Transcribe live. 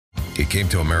He came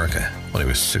to America when he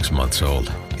was 6 months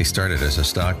old. He started as a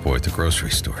stock boy at the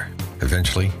grocery store.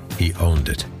 Eventually, he owned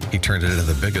it. He turned it into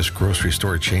the biggest grocery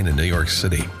store chain in New York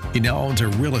City. He now owns a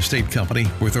real estate company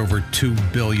worth over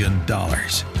 $2 billion.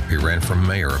 He ran for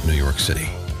mayor of New York City.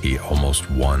 He almost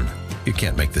won. You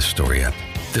can't make this story up.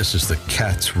 This is the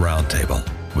Cats Roundtable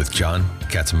with John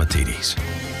Catsimatidis.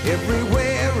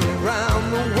 Everywhere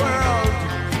around the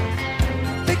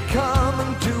world, they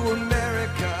come to America.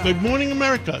 Good morning,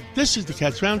 America. This is the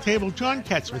Cats Roundtable. John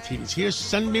Catsimatidis here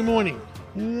Sunday morning.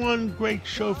 One great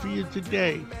show for you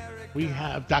today. We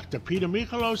have Dr. Peter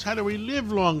Michalos, How Do We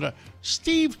Live Longer?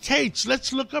 Steve Tates,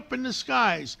 Let's Look Up in the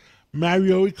Skies.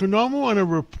 Mario Economo on a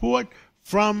report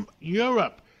from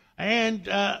Europe. And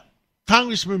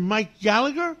Congressman Mike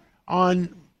Gallagher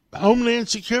on Homeland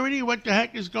Security. What the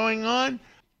heck is going on?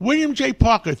 William J.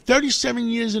 Parker, 37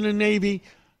 years in the Navy.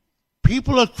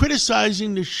 People are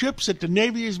criticizing the ships that the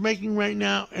Navy is making right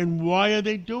now, and why are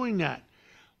they doing that?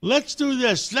 Let's do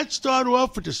this. Let's start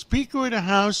off with the Speaker of the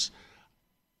House,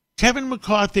 Kevin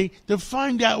McCarthy, to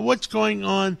find out what's going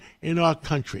on in our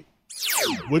country.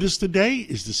 With us today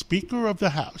is the Speaker of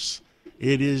the House.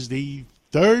 It is the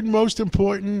third most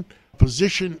important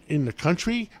position in the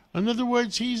country. In other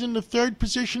words, he's in the third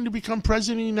position to become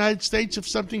president of the United States if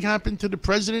something happened to the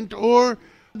president or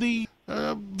the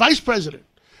vice president.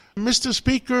 Mr.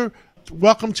 Speaker,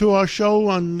 welcome to our show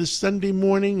on this Sunday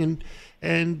morning,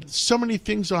 and so many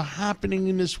things are happening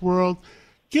in this world.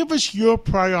 Give us your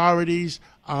priorities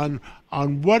on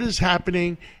what is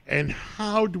happening and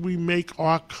how do we make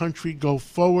our country go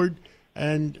forward,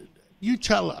 and you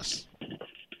tell us.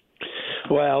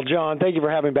 Well, John, thank you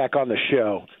for having me back on the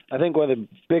show. I think one of the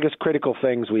biggest critical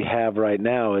things we have right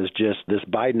now is just this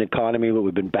Biden economy where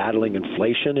we've been battling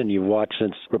inflation, and you've watched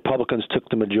since Republicans took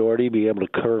the majority be able to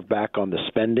curve back on the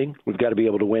spending. We've got to be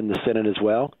able to win the Senate as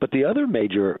well. But the other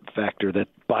major factor that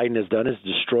Biden has done is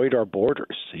destroyed our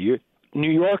borders.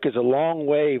 New York is a long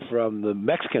way from the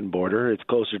Mexican border. It's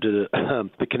closer to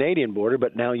the Canadian border,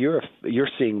 but now you're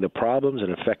seeing the problems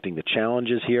and affecting the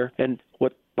challenges here. And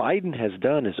what Biden has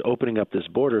done is opening up this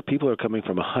border. People are coming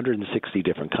from 160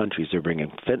 different countries. They're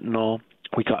bringing fentanyl.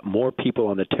 We caught more people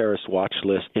on the terrorist watch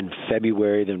list in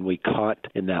February than we caught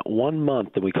in that 1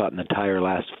 month than we caught in the entire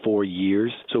last 4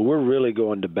 years. So we're really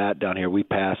going to bat down here. We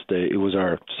passed, it was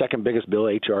our second biggest bill,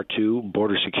 H.R. 2,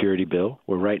 border security bill.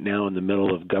 We're right now in the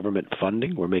middle of government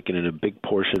funding. We're making it a big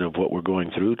portion of what we're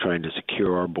going through, trying to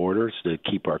secure our borders to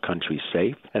keep our country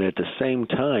safe. And at the same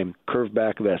time, curve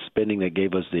back that spending that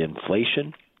gave us the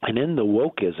inflation. And in the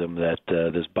wokeism that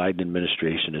this Biden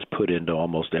administration has put into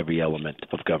almost every element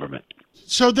of government.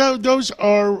 So those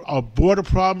are our border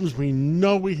problems. We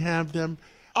know we have them.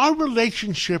 Our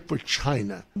relationship with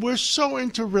China, we're so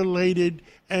interrelated,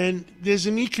 and there's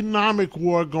an economic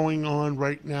war going on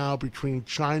right now between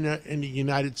China and the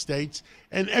United States,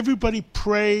 and everybody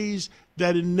prays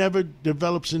that it never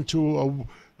develops into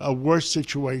a worse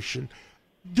situation.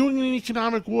 Doing an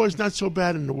economic war is not so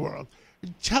bad in the world.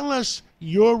 Tell us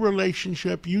your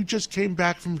relationship. You just came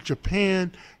back from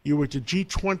Japan. You were to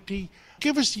G20.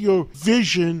 Give us your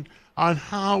vision on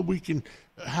how we can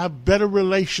have better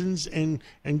relations and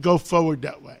go forward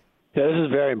that way. Yeah, this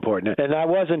is very important. And I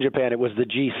was in Japan. It was the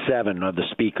G7 of the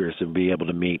speakers to be able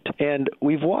to meet. And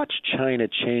we've watched China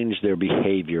change their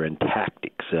behavior and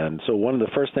tactics. And so one of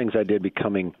the first things I did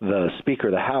becoming the Speaker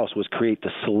of the House was create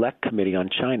the Select Committee on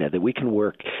China, that we can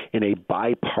work in a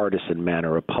bipartisan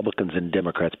manner, Republicans and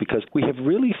Democrats, because we have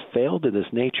really failed in this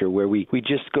nature where we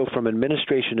just go from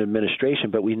administration to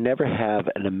administration, but we never have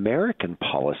an American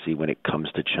policy when it comes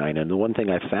to China. And the one thing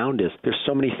I found is there's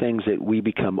so many things that we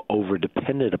become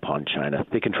over-dependent upon China.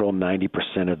 They control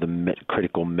 90% of the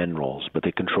critical minerals, but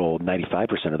they control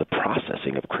 95% of the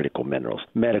processing of critical minerals,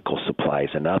 medical supplies,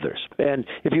 and others. And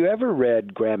if you ever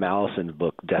read Graham Allison's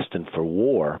book, Destined for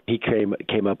War, he came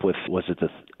up with, was it the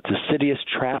Thucydides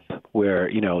trap,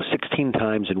 where, 16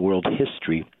 times in world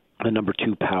history, the number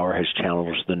 2 power has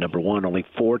challenged the number 1. Only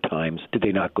 4 times did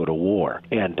they not go to war.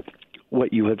 And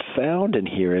what you have found in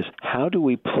here is how do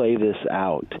we play this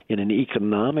out in an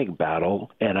economic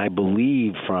battle? And I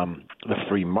believe from the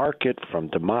free market, from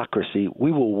democracy,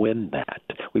 we will win that.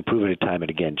 We've proven it time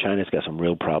and again. China's got some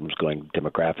real problems going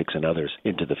demographics and others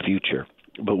into the future.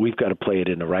 but we've got to play it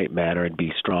in the right manner and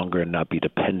be stronger and not be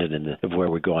dependent of where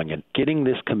we're going. And getting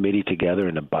this committee together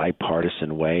in a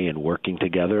bipartisan way and working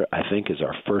together, I think, is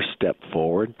our first step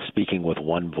forward, speaking with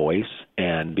one voice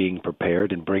and being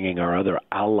prepared and bringing our other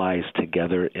allies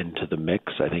together into the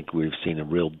mix. I think we've seen a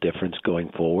real difference going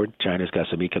forward. China's got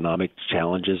some economic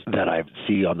challenges that I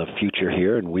see on the future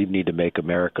here, and we need to make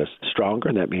America stronger,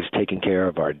 and that means taking care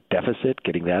of our deficit,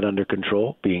 getting that under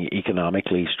control, being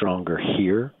economically stronger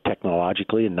here,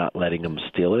 technologically, and not letting them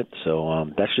steal it. So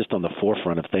that's just on the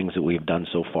forefront of things that we've done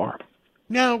so far.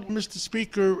 Now, Mr.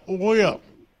 Speaker, oil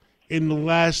in the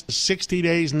last 60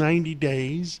 days, 90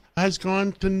 days, has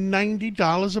gone to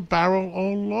 $90 a barrel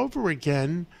all over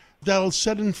again. That'll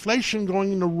set inflation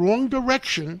going in the wrong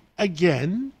direction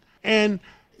again. And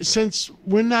since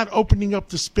we're not opening up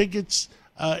the spigots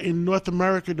in North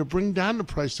America to bring down the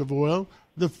price of oil,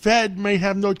 the Fed may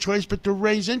have no choice but to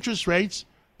raise interest rates,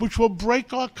 which will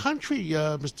break our country,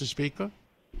 Mr. Speaker.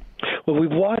 Well,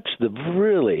 we've watched the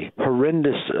really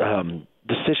horrendous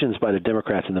decisions by the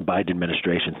Democrats and the Biden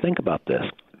administration. Think about this.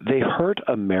 They hurt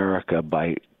America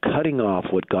by cutting off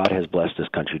what God has blessed this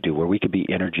country to do, where we could be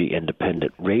energy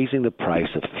independent, raising the price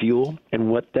of fuel. And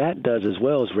what that does as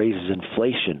well is raises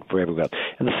inflation for everyone.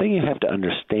 And the thing you have to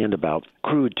understand about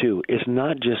crude, too, is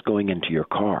not just going into your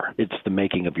car. It's the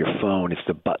making of your phone. It's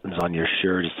the buttons on your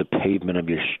shirt. It's the pavement of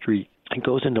your street. It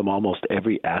goes into almost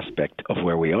every aspect of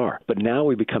where we are. But now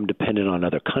we become dependent on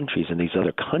other countries, and these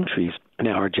other countries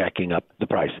now are jacking up the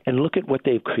price. And look at what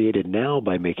they've created now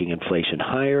by making inflation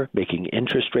higher, making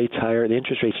interest rates higher. The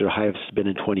interest rates are the highest it's been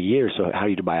in 20 years, so how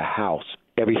do you buy a house?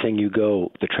 Everything you go,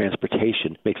 the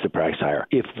transportation makes the price higher.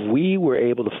 If we were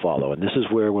able to follow, and this is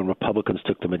where when Republicans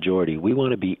took the majority, we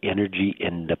want to be energy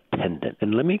independent.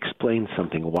 And let me explain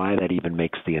something why that even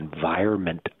makes the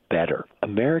environment better.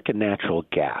 American natural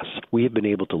gas, we have been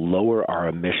able to lower our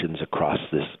emissions across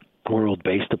this world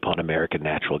based upon American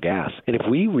natural gas. And if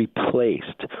we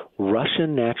replaced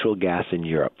Russian natural gas in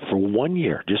Europe for 1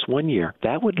 year, just 1 year,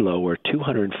 that would lower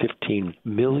 215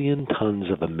 million tons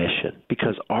of emission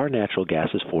because our natural gas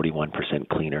is 41%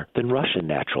 cleaner than Russian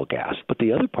natural gas. But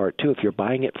the other part, too, if you're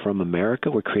buying it from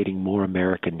America, we're creating more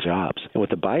American jobs. And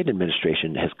what the Biden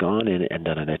administration has gone in and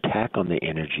done an attack on the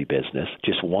energy business,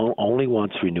 only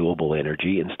wants renewable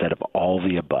energy instead of all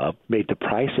the above, made the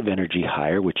price of energy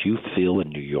higher, which you feel in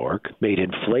New York, made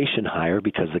inflation higher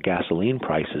because the gasoline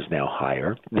price is now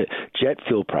higher, the jet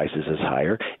fuel prices is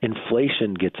higher,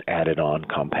 inflation gets added on,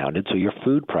 compounded, so your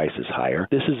food price is higher.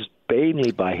 This is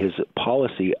mainly by his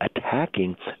policy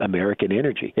attacking American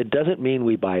energy. It doesn't mean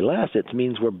we buy less. It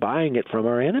means we're buying it from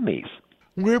our enemies.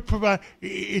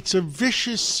 It's a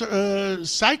vicious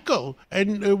cycle,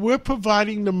 and we're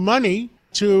providing the money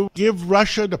to give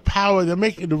Russia the power.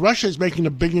 Russia is making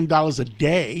 $1 billion a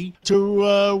day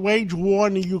to wage war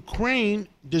in the Ukraine,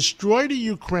 destroy the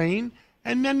Ukraine,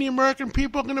 and then the American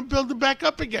people are going to build it back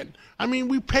up again. I mean,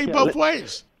 we pay both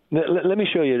ways. Let me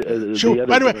show you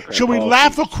By the way, should we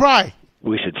laugh or cry?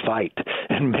 We should fight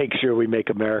and make sure we make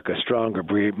America stronger,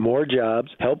 create more jobs,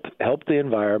 help the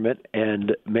environment,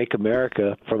 and make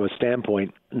America, from a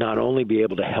standpoint, not only be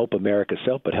able to help America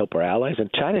itself, but help our allies.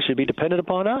 And China should be dependent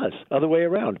upon us, other way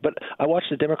around. But I watched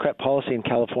the Democrat policy in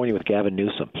California with Gavin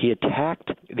Newsom. He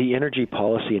attacked the energy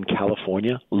policy in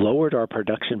California, lowered our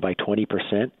production by 20%.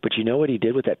 But you know what he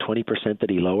did with that 20%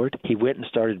 that he lowered? He went and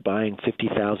started buying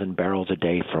 50,000 barrels a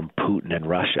day from Putin and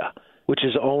Russia, which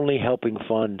is only helping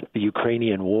fund the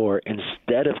Ukrainian war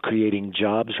instead of creating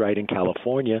jobs right in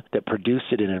California that produce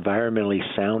it in an environmentally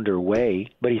sounder way.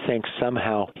 But he thinks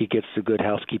somehow he gets the good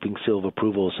housekeeping seal of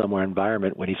approval of somewhere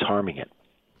environment when he's harming it.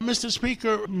 Mr.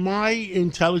 Speaker, my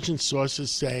intelligence sources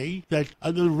say that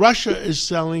Russia is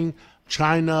selling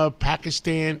China,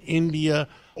 Pakistan, India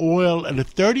oil at a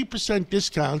 30%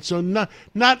 discount. So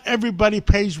not everybody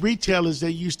pays retail, as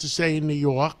they used to say in New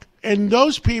York. And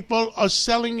those people are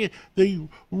selling the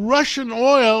Russian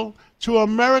oil to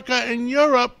America and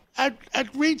Europe at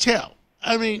retail.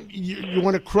 I mean, you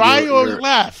want to cry or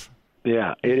laugh?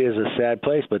 Yeah, it is a sad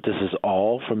place, but this is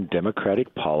all from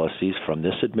Democratic policies from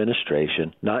this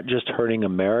administration, not just hurting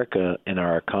America and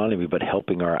our economy, but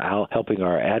helping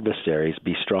our adversaries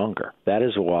be stronger. That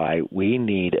is why we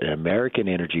need an American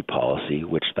energy policy,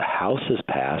 which the House has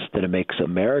passed, that makes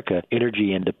America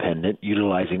energy independent,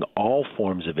 utilizing all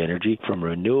forms of energy, from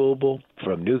renewable,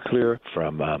 from nuclear,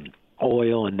 from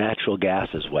oil and natural gas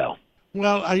as well.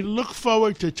 Well, I look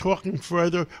forward to talking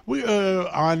further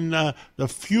on the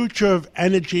future of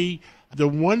energy. The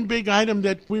one big item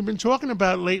that we've been talking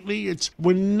about lately, it's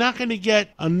we're not going to get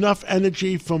enough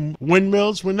energy from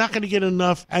windmills. We're not going to get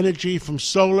enough energy from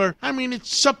solar. I mean,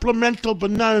 it's supplemental,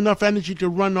 but not enough energy to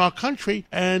run our country.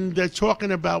 And they're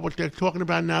talking about what they're talking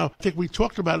about now. I think we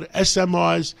talked about it,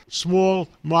 SMRs, small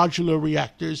modular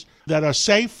reactors that are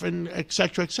safe and et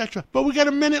cetera, et cetera. But we got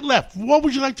a minute left. What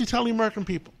would you like to tell the American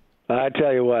people? I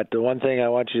tell you what, the one thing I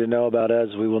want you to know about us,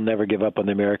 we will never give up on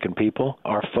the American people.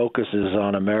 Our focus is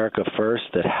on America first,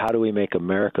 that how do we make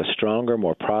America stronger,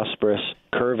 more prosperous,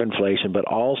 curb inflation, but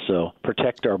also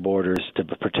protect our borders to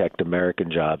protect American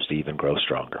jobs to even grow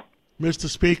stronger. Mr.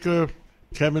 Speaker,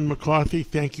 Kevin McCarthy,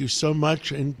 thank you so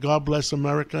much, and God bless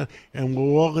America. And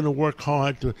we're all going to work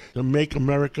hard to make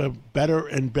America better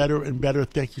and better and better.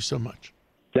 Thank you so much.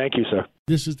 Thank you, sir.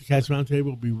 This is the Cats Roundtable.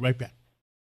 We'll be right back.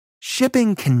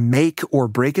 Shipping can make or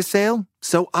break a sale,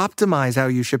 so optimize how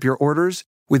you ship your orders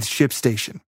with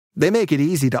ShipStation. They make it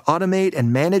easy to automate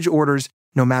and manage orders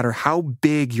no matter how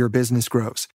big your business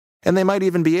grows. And they might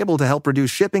even be able to help reduce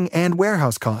shipping and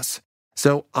warehouse costs.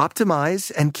 So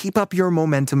optimize and keep up your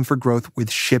momentum for growth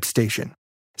with ShipStation.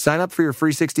 Sign up for your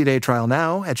free 60-day trial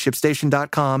now at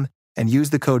ShipStation.com and use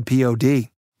the code POD.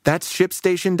 That's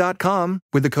ShipStation.com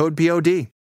with the code POD.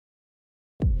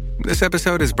 This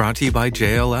episode is brought to you by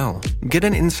JLL. Get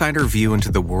an insider view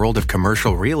into the world of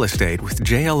commercial real estate with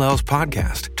JLL's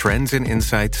podcast, Trends and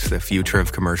Insights, the Future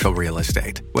of Commercial Real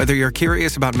Estate. Whether you're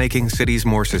curious about making cities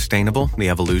more sustainable, the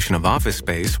evolution of office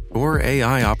space, or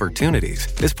AI opportunities,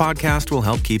 this podcast will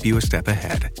help keep you a step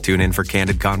ahead. Tune in for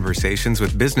candid conversations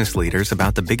with business leaders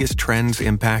about the biggest trends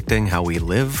impacting how we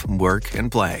live, work,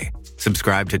 and play.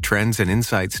 Subscribe to Trends and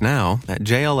Insights now at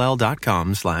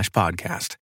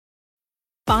jll.com/podcast.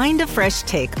 Find a fresh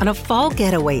take on a fall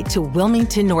getaway to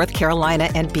Wilmington, North Carolina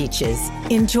and beaches.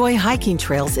 Enjoy hiking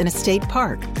trails in a state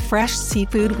park, fresh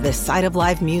seafood with a side of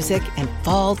live music, and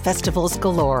fall festivals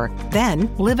galore. Then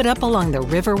live it up along the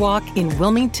Riverwalk in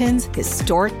Wilmington's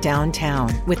historic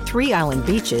downtown. With 3 island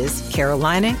beaches,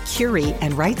 Carolina, Curie,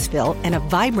 and Wrightsville, and a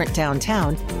vibrant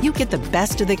downtown, you get the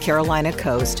best of the Carolina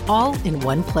coast all in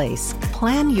one place.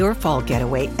 Plan your fall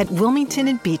getaway at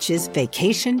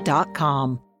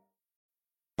WilmingtonandBeachesVacation.com.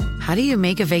 How do you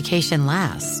make a vacation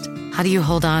last? How do you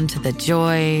hold on to the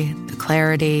joy, the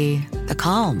clarity, the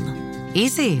calm?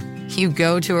 Easy. You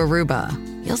go to Aruba.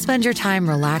 You'll spend your time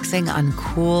relaxing on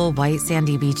cool, white,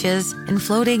 sandy beaches and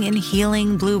floating in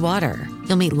healing blue water.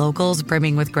 You'll meet locals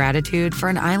brimming with gratitude for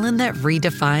an island that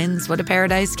redefines what a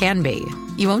paradise can be.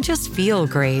 You won't just feel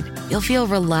great. You'll feel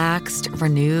relaxed,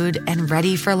 renewed, and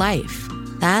ready for life.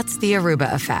 That's the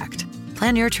Aruba effect.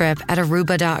 Plan your trip at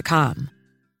Aruba.com.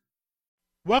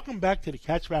 Welcome back to the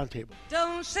Cats Roundtable.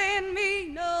 Don't send me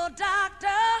no doctor,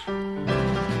 filling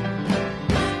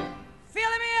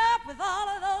me up with all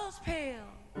of those pills.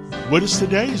 With us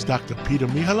today is Dr. Peter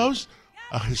Michalos,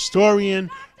 a historian,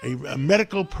 a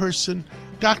medical person.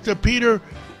 Dr. Peter,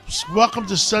 welcome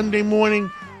to Sunday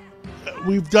morning.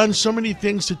 We've done so many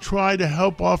things to try to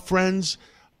help our friends.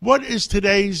 What is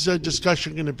today's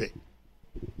discussion going to be?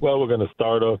 Well, we're going to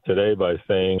start off today by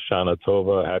saying Shana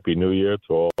Tova, Happy New Year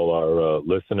to all our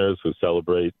listeners who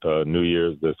celebrate New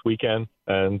Year's this weekend.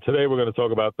 And today we're going to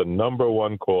talk about the number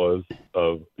one cause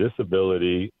of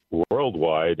disability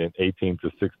worldwide in 18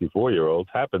 to 64-year-olds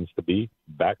happens to be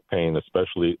back pain,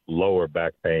 especially lower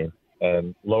back pain.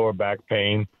 And lower back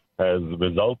pain has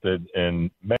resulted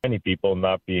in many people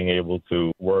not being able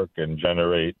to work and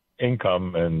generate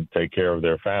income and take care of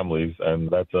their families, and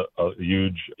that's a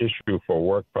huge issue for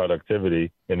work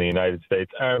productivity in the United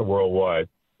States and worldwide.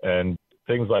 And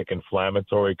things like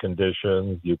inflammatory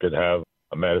conditions, you could have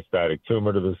a metastatic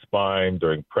tumor to the spine.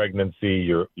 During pregnancy,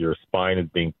 your spine is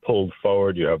being pulled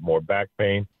forward. You have more back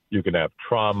pain. You can have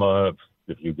trauma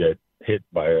if you get hit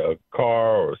by a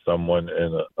car or someone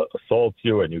assaults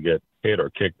you and you get hit or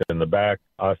kicked in the back.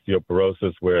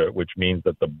 Osteoporosis, which means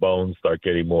that the bones start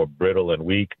getting more brittle and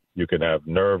weak. You can have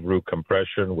nerve root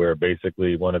compression, where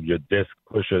basically one of your discs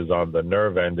pushes on the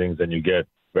nerve endings and you get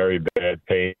very bad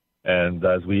pain. And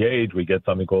as we age, we get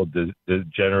something called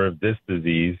degenerative disc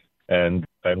disease, and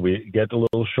we get a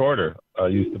little shorter. I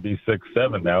used to be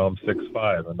 6'7", now I'm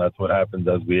 6'5", and that's what happens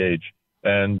as we age.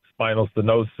 And spinal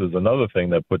stenosis is another thing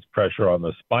that puts pressure on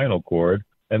the spinal cord.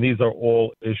 And these are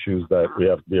all issues that we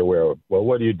have to be aware of. Well,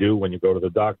 what do you do when you go to the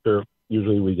doctor?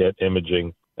 Usually we get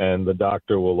imaging, and the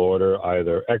doctor will order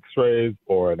either x-rays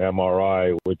or an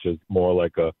MRI, which is more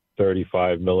like a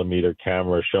 35-millimeter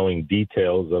camera showing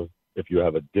details of if you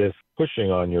have a disc pushing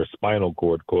on your spinal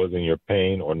cord, causing your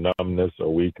pain or numbness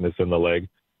or weakness in the leg.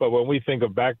 But when we think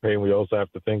of back pain, we also have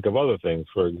to think of other things.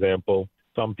 For example,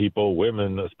 some people,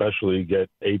 women especially, get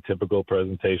atypical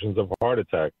presentations of heart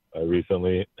attack. I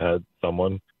recently had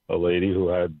a lady who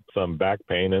had some back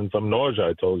pain and some nausea.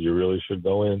 I told you really should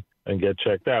go in and get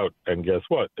checked out. And guess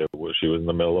what? She was in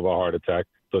the middle of a heart attack,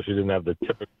 so she didn't have the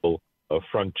typical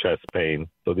front chest pain.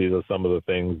 So these are some of the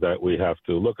things that we have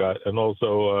to look at. And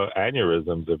also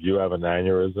aneurysms. If you have an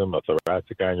aneurysm, a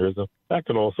thoracic aneurysm, that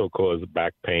can also cause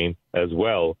back pain as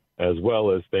well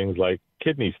as things like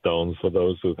kidney stones. For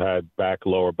those who've had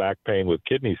lower back pain with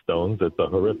kidney stones, it's a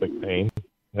horrific pain.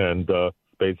 And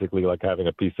basically like having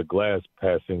a piece of glass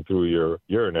passing through your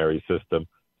urinary system.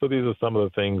 So these are some of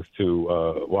the things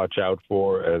to watch out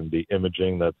for, and the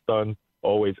imaging that's done.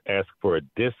 Always ask for a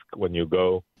disc when you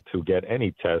go to get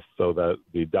any test, so that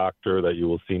the doctor that you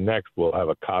will see next will have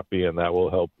a copy, and that will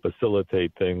help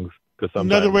facilitate things. Because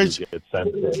sometimes, in other words, you get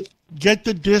sent get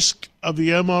the disc of the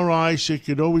MRI so you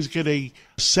could always get a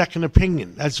second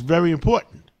opinion. That's very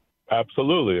important.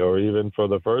 Absolutely. Or even for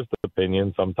the first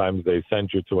opinion, sometimes they send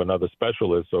you to another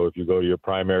specialist. So if you go to your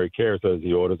primary care, says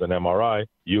he orders an MRI,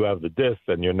 you have the disc,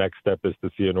 and your next step is to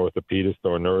see an orthopedist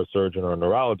or a neurosurgeon or a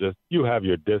neurologist. You have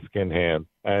your disc in hand.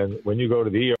 And when you go to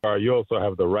the ER, you also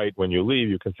have the right, when you leave,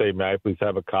 you can say, may I please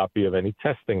have a copy of any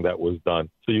testing that was done?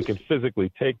 So you can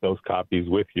physically take those copies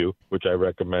with you, which I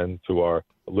recommend to our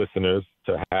listeners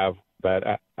to have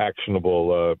that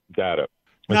actionable data.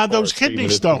 Now, those kidney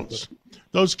stones,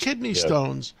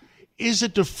 is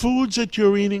it the foods that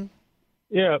you're eating?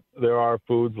 Yeah, there are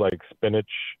foods like spinach,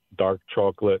 dark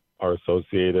chocolate are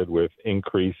associated with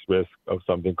increased risk of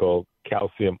something called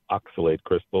calcium oxalate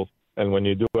crystals. And when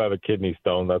you do have a kidney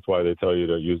stone, that's why they tell you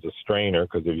to use a strainer,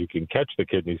 because if you can catch the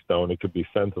kidney stone, it could be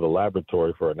sent to the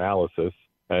laboratory for analysis.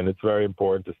 And it's very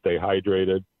important to stay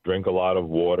hydrated, drink a lot of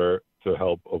water to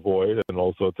help avoid and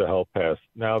also to help pass.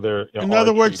 Now, in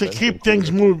other words, to keep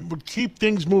things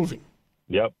moving.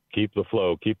 Yep, keep the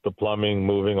flow, keep the plumbing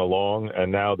moving along.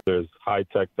 And now there's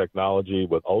high-tech technology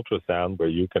with ultrasound where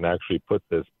you can actually put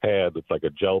this pad, it's like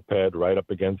a gel pad, right up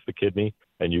against the kidney,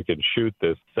 and you can shoot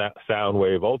this sound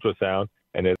wave ultrasound,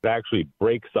 and it actually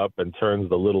breaks up and turns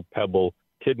the little pebble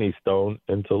kidney stone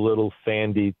into little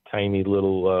sandy, tiny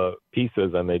little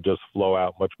pieces, and they just flow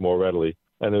out much more readily.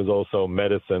 And there's also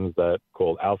medicines that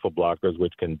called alpha blockers,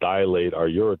 which can dilate our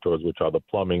ureters, which are the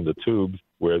plumbing, the tubes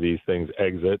where these things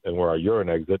exit and where our urine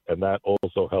exit, and that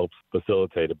also helps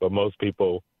facilitate it. But most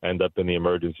people end up in the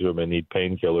emergency room and need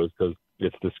painkillers because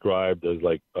it's described as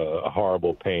like a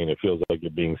horrible pain. It feels like you're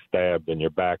being stabbed in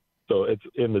your back. So it's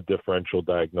in the differential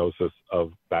diagnosis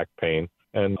of back pain.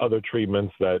 And other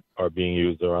treatments that are being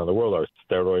used around the world are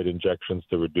steroid injections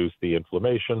to reduce the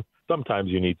inflammation. Sometimes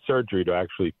you need surgery to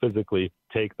actually physically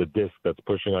take the disc that's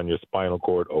pushing on your spinal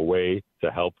cord away to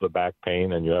help the back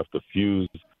pain, and you have to fuse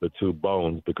the two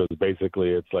bones because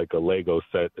basically it's like a Lego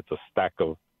set. It's a stack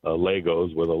of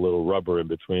Legos with a little rubber in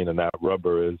between, and that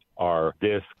rubber is our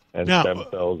disc, and now, stem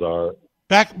cells are...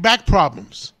 Back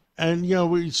problems. And,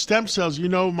 with stem cells,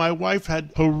 my wife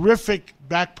had horrific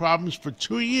back problems for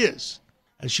 2 years.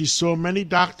 And she saw many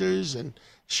doctors, and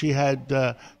she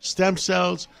had stem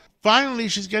cells. Finally,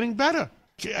 she's getting better.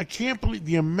 I can't believe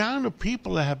the amount of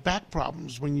people that have back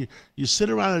problems. When you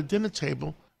sit around a dinner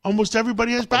table, almost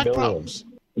everybody has back problems.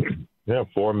 Yeah,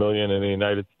 4 million in the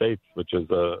United States, which is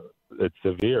it's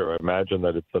severe. Imagine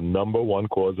that it's the number one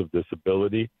cause of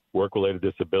disability, work-related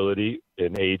disability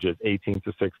in ages 18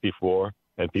 to 64,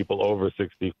 and people over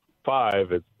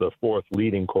 65. It's the fourth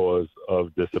leading cause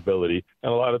of disability.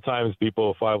 And a lot of times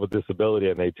people file with disability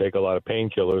and they take a lot of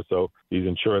painkillers. So these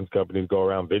insurance companies go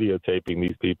around videotaping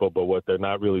these people, but what they're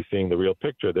not really seeing the real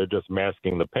picture. They're just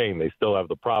masking the pain. They still have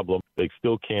the problem. They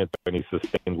still can't do any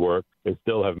sustained work. They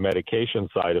still have medication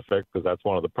side effects because that's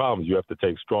one of the problems. You have to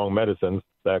take strong medicines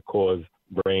that cause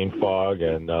brain fog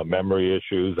and memory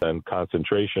issues and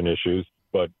concentration issues.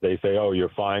 But they say, oh, you're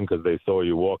fine because they saw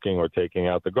you walking or taking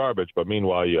out the garbage. But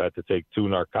meanwhile, you had to take 2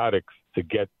 narcotics to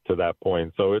get to that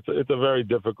point. So it's a very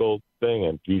difficult thing.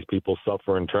 And these people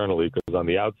suffer internally because on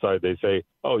the outside, they say,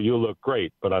 oh, you look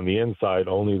great. But on the inside,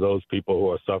 only those people who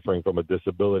are suffering from a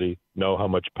disability know how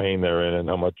much pain they're in and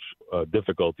how much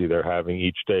difficulty they're having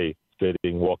each day,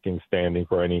 sitting, walking, standing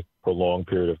for any prolonged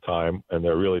period of time. And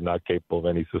they're really not capable of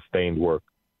any sustained work.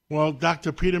 Well,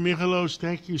 Dr. Peter Michalos,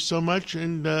 thank you so much,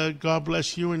 and God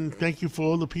bless you, and thank you for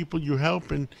all the people you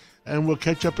help, and we'll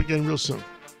catch up again real soon.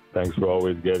 Thanks for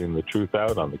always getting the truth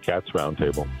out on the Cats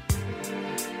Roundtable.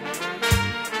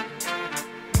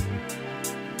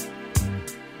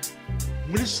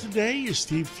 With us today is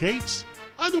Steve Cates,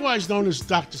 otherwise known as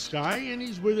Dr. Sky, and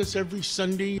he's with us every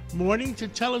Sunday morning to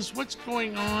tell us what's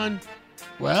going on.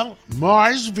 Well,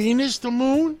 Mars, Venus, the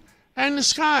Moon, and the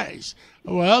skies.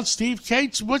 Well, Steve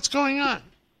Cates, what's going on?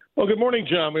 Well, good morning,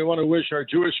 John. We want to wish our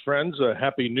Jewish friends a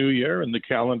happy new year in the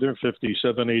calendar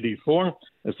 5784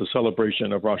 as the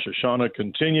celebration of Rosh Hashanah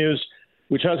continues,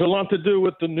 which has a lot to do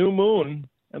with the new moon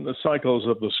and the cycles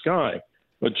of the sky.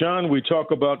 But, John, we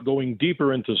talk about going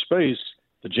deeper into space.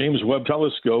 The James Webb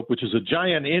Telescope, which is a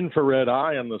giant infrared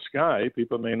eye in the sky,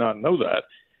 people may not know that,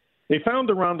 they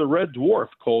found around a red dwarf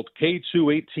called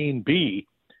K218b,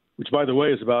 which, by the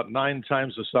way, is about 9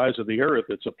 times the size of the Earth.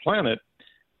 It's a planet.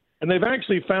 And they've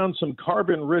actually found some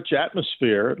carbon-rich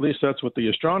atmosphere, at least that's what the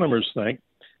astronomers think.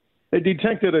 They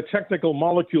detected a technical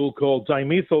molecule called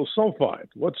dimethyl sulfide.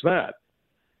 What's that?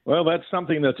 Well, that's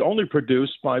something that's only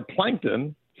produced by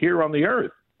plankton here on the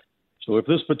Earth. So if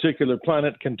this particular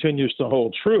planet continues to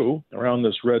hold true around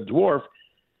this red dwarf,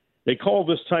 they call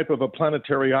this type of a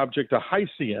planetary object a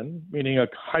Hycean, meaning a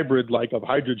hybrid like of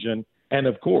hydrogen and,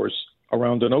 of course,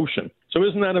 around an ocean. So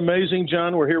isn't that amazing,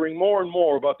 John? We're hearing more and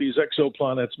more about these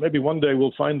exoplanets. Maybe one day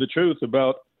we'll find the truth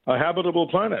about a habitable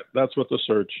planet. That's what the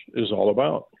search is all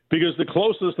about. Because the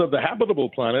closest of the habitable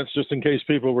planets, just in case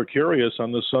people were curious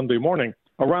on this Sunday morning,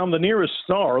 around the nearest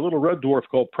star, a little red dwarf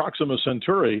called Proxima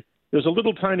Centauri, there's a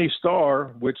little tiny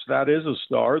star, which that is a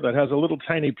star, that has a little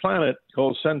tiny planet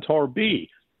called Centaur B.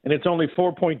 And it's only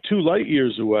 4.2 light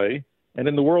years away. And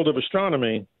in the world of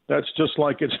astronomy, that's just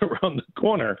like it's around the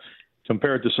corner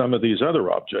compared to some of these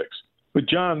other objects. But,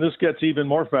 John, this gets even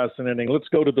more fascinating. Let's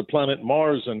go to the planet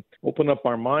Mars and open up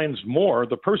our minds more.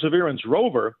 The Perseverance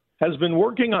rover has been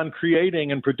working on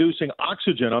creating and producing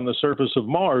oxygen on the surface of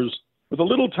Mars with a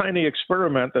little tiny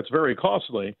experiment that's very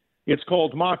costly. It's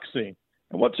called MOXIE.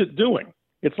 And what's it doing?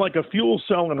 It's like a fuel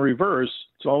cell in reverse.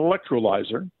 It's an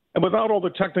electrolyzer. And without all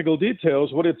the technical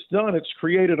details, what it's done, it's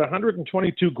created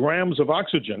 122 grams of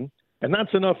oxygen. And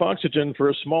that's enough oxygen for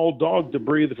a small dog to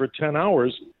breathe for 10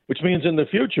 hours, which means in the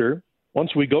future,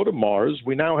 once we go to Mars,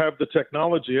 we now have the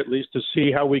technology at least to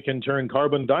see how we can turn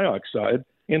carbon dioxide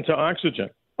into oxygen.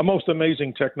 A most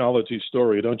amazing technology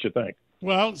story, don't you think?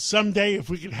 Well, someday if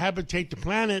we can habitate the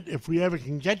planet, if we ever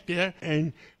can get there,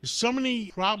 and so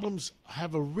many problems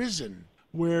have arisen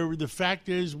where the fact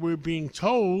is we're being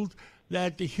told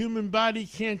that the human body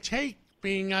can't take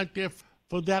being out there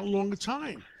for that long a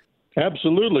time.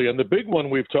 Absolutely. And the big one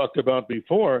we've talked about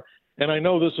before, and I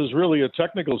know this is really a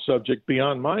technical subject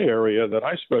beyond my area that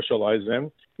I specialize in,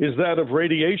 is that of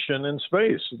radiation in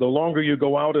space. The longer you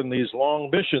go out in these long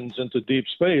missions into deep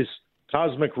space,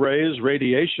 cosmic rays,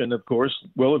 radiation, of course,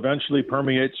 will eventually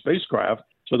permeate spacecraft.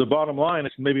 So the bottom line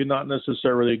is maybe not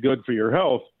necessarily good for your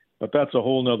health, but that's a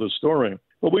whole nother story.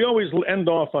 But we always end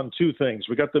off on 2 things.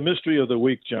 We got the mystery of the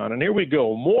week, John, and here we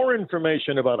go. More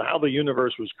information about how the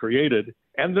universe was created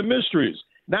and the mysteries.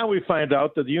 Now we find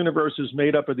out that the universe is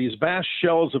made up of these vast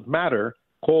shells of matter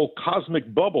called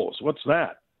cosmic bubbles. What's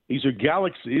that? These are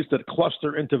galaxies that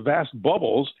cluster into vast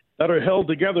bubbles that are held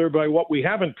together by what we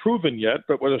haven't proven yet,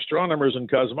 but what astronomers and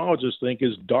cosmologists think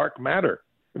is dark matter.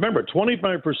 Remember,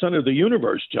 25% of the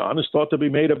universe, John, is thought to be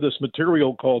made of this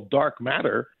material called dark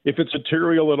matter, if it's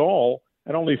material at all.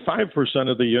 And only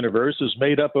 5% of the universe is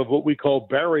made up of what we call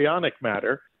baryonic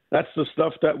matter. That's the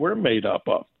stuff that we're made up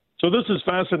of. So this is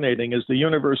fascinating as the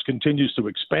universe continues to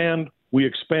expand. We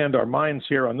expand our minds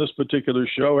here on this particular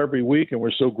show every week, and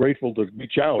we're so grateful to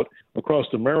reach out across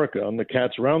America on the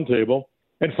Cats Roundtable.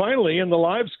 And finally, in the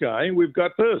live sky, we've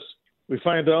got this. We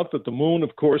find out that the moon,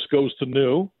 of course, goes to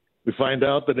new. We find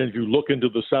out that if you look into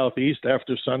the southeast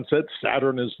after sunset,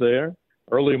 Saturn is there.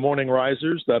 Early morning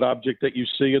risers, that object that you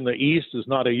see in the east is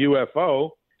not a UFO.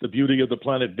 The beauty of the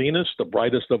planet Venus, the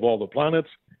brightest of all the planets.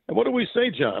 And what do we say,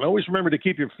 John? Always remember to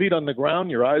keep your feet on the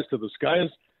ground, your eyes to the skies,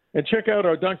 and check out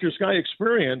our Dr. Sky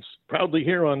experience, proudly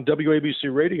here on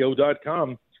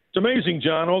WABCRadio.com. It's amazing,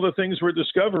 John, all the things we're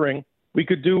discovering. We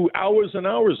could do hours and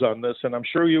hours on this, and I'm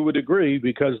sure you would agree,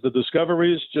 because the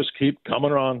discoveries just keep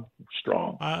coming on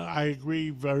strong. I agree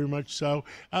very much so.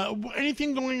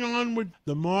 Anything going on with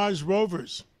the Mars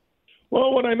rovers?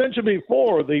 Well, what I mentioned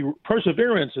before, the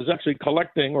Perseverance is actually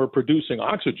collecting or producing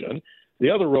oxygen. The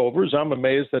other rovers, I'm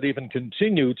amazed that even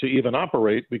continue to even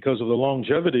operate because of the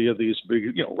longevity of these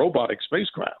big, robotic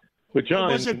spacecraft. But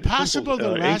John, was it possible to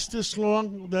last this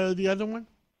long, the other one?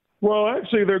 Well,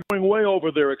 actually, they're going way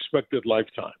over their expected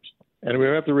lifetimes. And we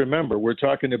have to remember, we're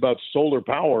talking about solar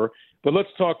power, but let's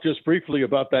talk just briefly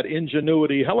about that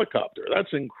Ingenuity helicopter.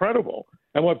 That's incredible.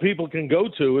 And what people can go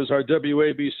to is our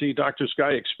WABC Dr.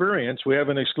 Sky experience. We have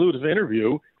an exclusive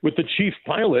interview with the chief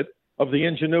pilot of the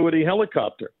Ingenuity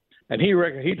helicopter. And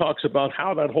he talks about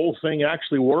how that whole thing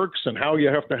actually works and how you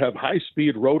have to have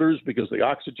high-speed rotors because the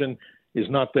oxygen is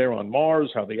not there on Mars,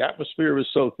 how the atmosphere is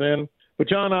so thin. But,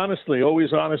 John, honestly,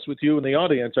 always honest with you and the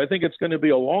audience, I think it's going to be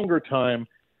a longer time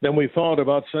than we thought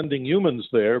about sending humans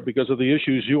there because of the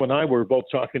issues you and I were both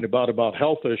talking about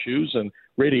health issues and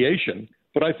radiation.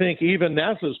 But I think even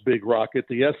NASA's big rocket,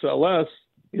 the SLS,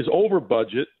 is over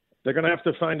budget. They're going to have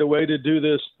to find a way to do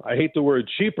this, I hate the word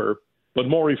cheaper, but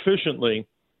more efficiently.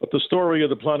 But the story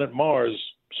of the planet Mars,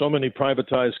 so many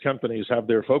privatized companies have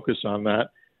their focus on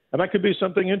that. And that could be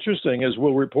something interesting, as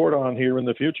we'll report on here in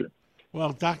the future.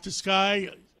 Well, Dr. Sky,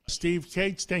 Steve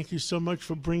Cates, thank you so much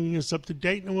for bringing us up to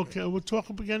date, and we'll talk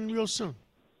up again real soon.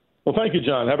 Well, thank you,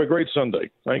 John. Have a great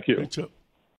Sunday. Thank you. You too.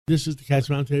 This is the Cats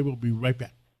Roundtable. We'll be right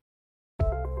back.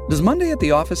 Does Monday at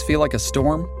the office feel like a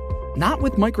storm? Not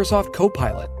with Microsoft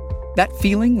Copilot. That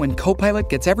feeling when Copilot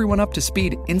gets everyone up to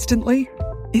speed instantly?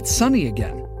 It's sunny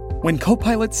again. When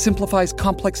Copilot simplifies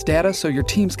complex data so your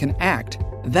teams can act,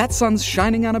 that sun's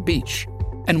shining on a beach.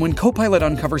 And when Copilot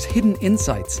uncovers hidden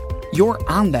insights, you're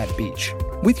on that beach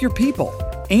with your people,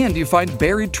 and you find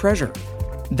buried treasure.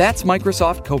 That's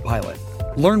Microsoft Copilot.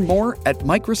 Learn more at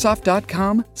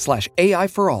Microsoft.com/AI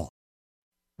for all.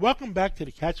 Welcome back to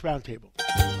the Cats Roundtable.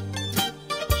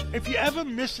 If you ever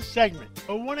miss a segment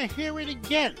or want to hear it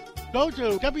again, go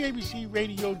to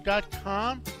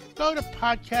WABCRadio.com, go to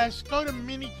podcasts, go to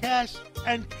minicast,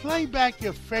 and play back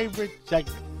your favorite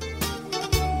segment.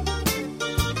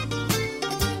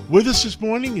 With us this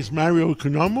morning is Mario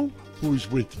Economou, who's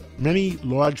with many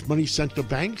large money center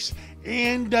banks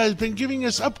and has been giving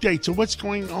us updates of what's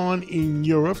going on in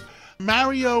Europe.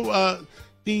 Mario,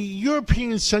 the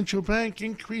European Central Bank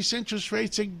increased interest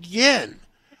rates again.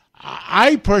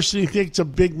 I personally think it's a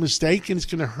big mistake and it's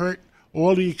going to hurt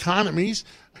all the economies.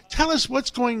 Tell us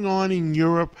what's going on in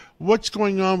Europe, what's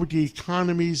going on with the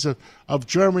economies of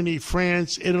Germany,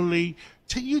 France, Italy.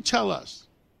 You tell us.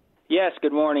 Yes,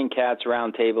 good morning, Cats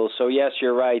Roundtable. So yes,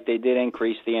 you're right. They did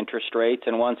increase the interest rates,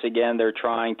 and once again, they're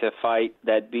trying to fight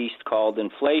that beast called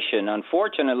inflation.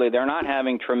 Unfortunately, they're not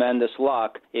having tremendous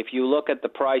luck. If you look at the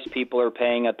price people are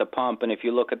paying at the pump, and if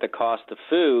you look at the cost of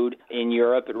food in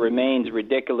Europe, it remains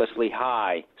ridiculously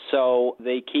high. So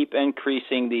they keep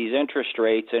increasing these interest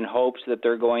rates in hopes that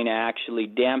they're going to actually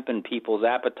dampen people's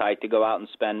appetite to go out and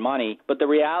spend money. But the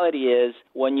reality is,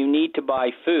 when you need to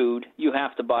buy food, you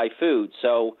have to buy food.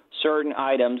 So certain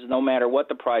items, no matter what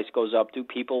the price goes up to,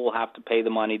 people will have to pay the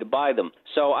money to buy them.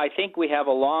 So I think we have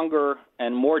a longer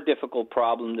and more difficult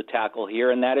problem to tackle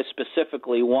here, and that is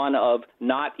specifically one of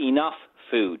not enough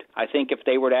food. I think if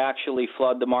they were to actually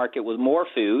flood the market with more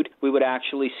food, we would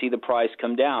actually see the price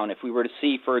come down. If we were to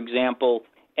see, for example,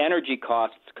 energy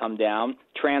costs come down,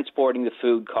 transporting the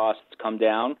food costs come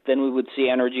down, then we would see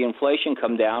energy inflation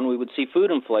come down, we would see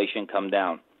food inflation come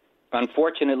down.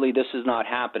 Unfortunately, this is not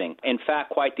happening. In fact,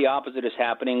 quite the opposite is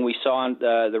happening. We saw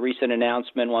the recent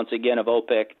announcement, once again, of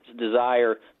OPEC's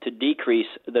desire to decrease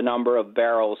the number of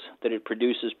barrels that it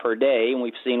produces per day, and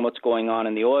we've seen what's going on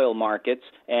in the oil markets.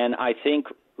 And I think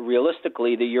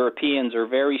realistically, the Europeans are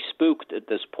very spooked at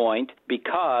this point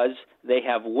because they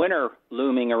have winter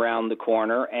looming around the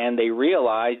corner, and they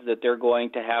realize that they're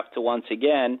going to have to once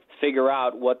again figure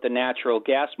out what the natural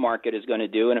gas market is going to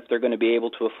do and if they're going to be able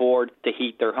to afford to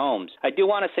heat their homes. I do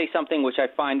want to say something which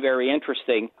I find very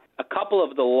interesting. A couple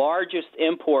of the largest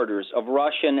importers of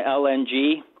Russian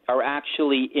LNG are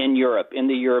actually in Europe, in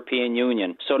the European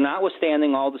Union. So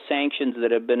notwithstanding all the sanctions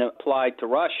that have been applied to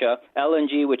Russia,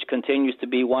 LNG, which continues to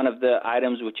be one of the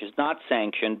items which is not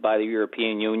sanctioned by the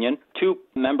European Union, two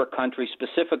member countries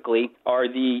specifically are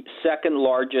the second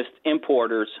largest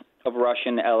importers of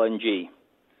Russian LNG.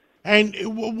 And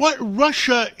what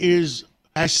Russia has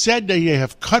said they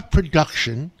have cut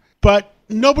production, but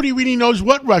nobody really knows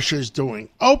what Russia is doing.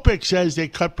 OPEC says they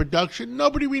cut production.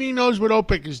 Nobody really knows what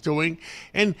OPEC is doing.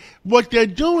 And what they're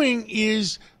doing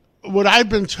is, what I've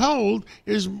been told,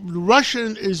 is Russia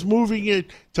is moving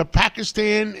it to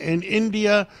Pakistan and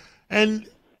India, and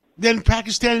then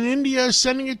Pakistan and India are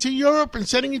sending it to Europe and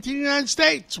sending it to the United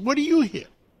States. What do you hear?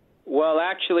 Well,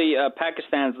 actually,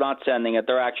 Pakistan's not sending it.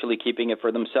 They're actually keeping it for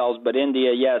themselves. But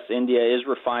India, yes, India is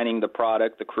refining the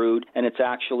product, the crude, and it's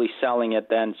actually selling it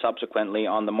then subsequently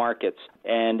on the markets.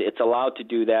 And it's allowed to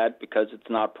do that because it's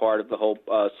not part of the whole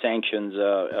sanctions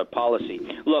policy.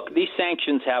 Look, these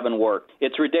sanctions haven't worked.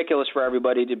 It's ridiculous for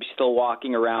everybody to be still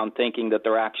walking around thinking that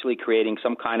they're actually creating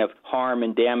some kind of harm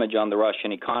and damage on the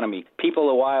Russian economy. People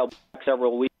a while back,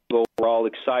 several weeks ago, were all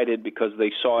excited because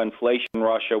they saw inflation in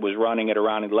Russia was running at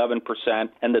around 11%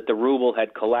 and that the ruble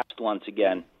had collapsed once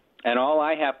again. And all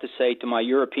I have to say to my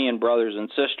European brothers and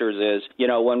sisters is,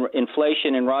 when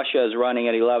inflation in Russia is running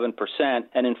at 11%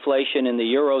 and inflation in the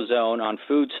Eurozone on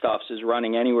foodstuffs is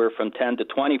running anywhere from 10 to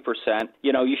 20%,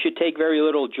 you should take very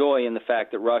little joy in the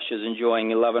fact that Russia is enjoying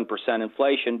 11%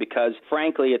 inflation because,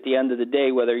 frankly, at the end of the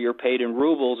day, whether you're paid in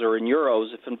rubles or in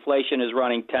euros, if inflation is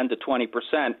running 10 to 20%,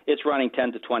 it's running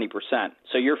 10 to 20%.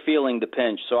 So you're feeling the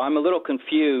pinch. So I'm a little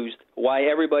confused why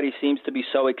everybody seems to be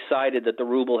so excited that the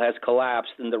ruble has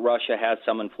collapsed and that Russia has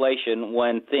some inflation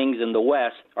when things in the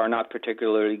West are not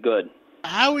particularly good.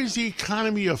 How is the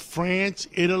economy of France,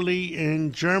 Italy,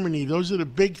 and Germany? Those are the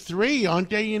big three, aren't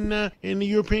they, in the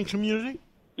European community?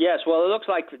 Yes, well, it looks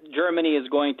like Germany is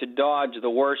going to dodge the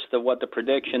worst of what the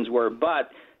predictions were,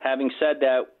 but having said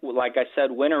that, like I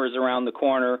said, winter is around the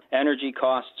corner. Energy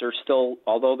costs are still,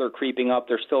 although they're creeping up,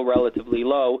 they're still relatively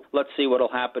low. Let's see what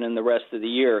will happen in the rest of the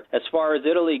year. As far as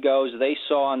Italy goes, they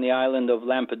saw on the island of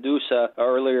Lampedusa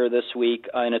earlier this week,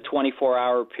 in a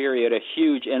 24-hour period, a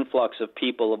huge influx of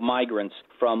people, of migrants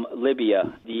from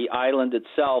Libya. The island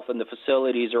itself and the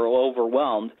facilities are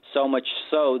overwhelmed, so much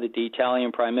so that the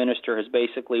Italian Prime Minister has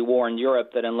basically warned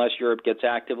Europe that unless Europe gets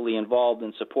actively involved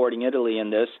in supporting Italy in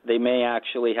this, they may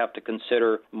actually have to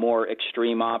consider more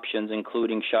extreme options,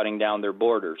 including shutting down their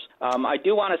borders. I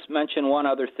do want to mention one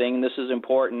other thing. This is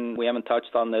important. We haven't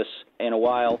touched on this in a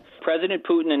while. President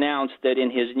Putin announced that in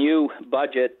his new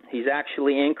budget, he's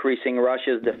actually increasing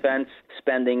Russia's defense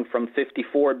spending from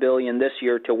 $54 billion this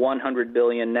year to $100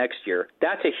 billion next year.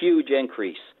 That's a huge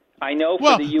increase. I know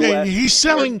for the U.S.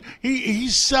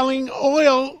 He's selling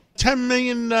oil, 10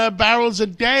 million barrels a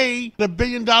day, $1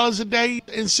 billion a day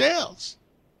in sales.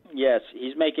 Yes,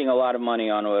 he's making a lot of money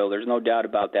on oil. There's no doubt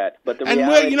about that. But the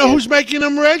reality who's making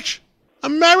them rich?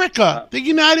 America, the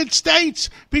United States.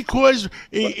 Because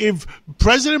if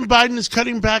President Biden is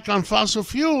cutting back on fossil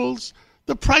fuels,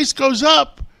 the price goes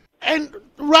up, and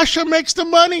Russia makes the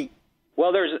money.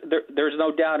 Well, there's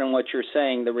no doubt in what you're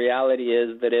saying. The reality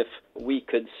is that if we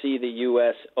could see the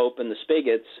U.S. open the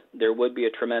spigots, there would be a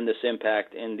tremendous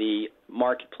impact in the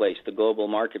marketplace, the global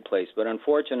marketplace. But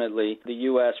unfortunately, the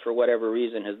U.S., for whatever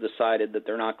reason, has decided that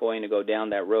they're not going to go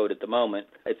down that road at the moment.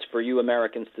 It's for you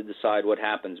Americans to decide what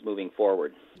happens moving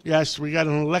forward. Yes, we got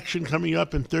an election coming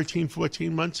up in 13,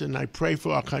 14 months, and I pray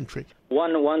for our country.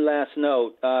 One last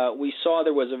note. We saw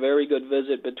there was a very good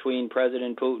visit between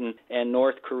President Putin and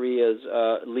North Korea's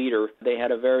leader. They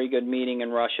had a very good meeting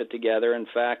in Russia together. In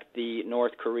fact, the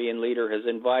North Korean leader has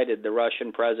invited the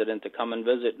Russian president to come and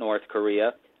visit North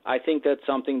Korea. I think that's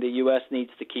something the U.S. needs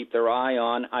to keep their eye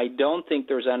on. I don't think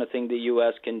there's anything the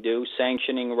U.S. can do.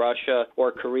 Sanctioning Russia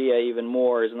or Korea even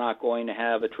more is not going to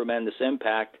have a tremendous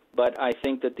impact. But I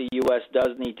think that the U.S.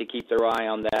 does need to keep their eye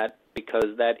on that,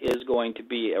 because that is going to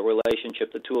be a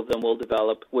relationship the two of them will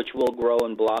develop, which will grow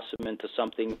and blossom into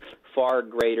something far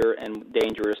greater and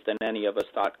dangerous than any of us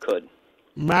thought could.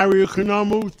 Mario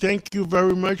Konomu, thank you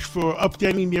very much for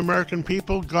updating the American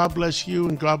people. God bless you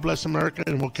and God bless America,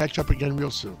 and we'll catch up again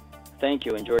real soon. Thank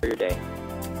you. Enjoy your day.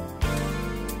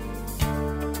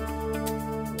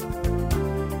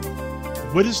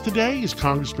 With us today is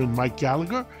Congressman Mike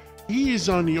Gallagher. He is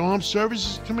on the Armed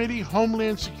Services Committee,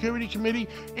 Homeland Security Committee,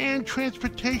 and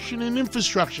Transportation and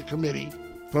Infrastructure Committee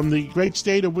from the great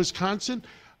state of Wisconsin.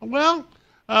 Well,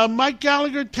 Mike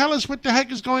Gallagher, tell us what the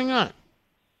heck is going on.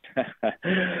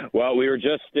 Well, we were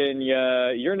just in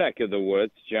your neck of the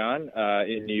woods, John,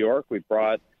 in New York. We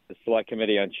brought the Select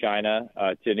Committee on China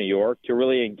to New York to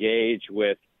really engage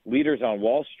with leaders on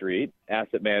Wall Street,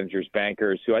 asset managers,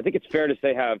 bankers, who I think it's fair to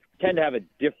say tend to have a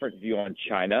different view on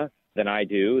China than I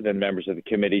do, than members of the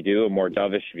committee do, a more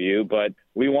dovish view. But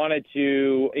we wanted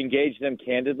to engage them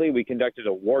candidly. We conducted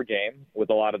a war game with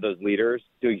a lot of those leaders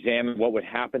to examine what would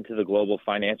happen to the global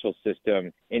financial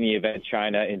system in the event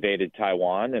China invaded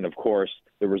Taiwan. And, of course,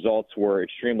 the results were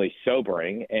extremely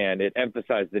sobering, and it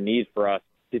emphasized the need for us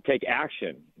to take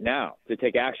action now, to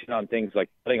take action on things like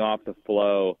cutting off the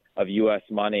flow of U.S.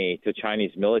 money to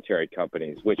Chinese military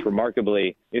companies, which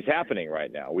remarkably is happening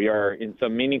right now. We are, in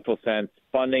some meaningful sense,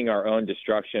 funding our own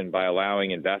destruction by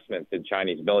allowing investments in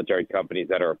Chinese military companies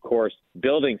that are, of course,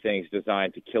 building things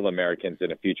designed to kill Americans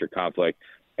in a future conflict.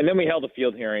 And then we held a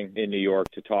field hearing in New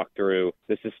York to talk through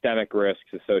the systemic risks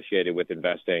associated with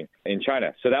investing in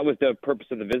China. So that was the purpose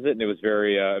of the visit, and it was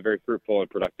a very fruitful and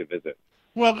productive visit.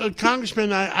 Well,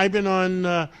 Congressman, I've been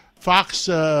on Fox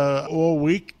all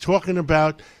week talking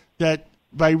about that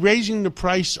by raising the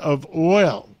price of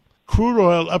oil, crude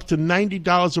oil, up to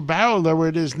 $90 a barrel, where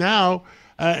it is now,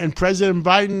 and President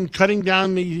Biden cutting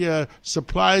down the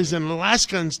supplies in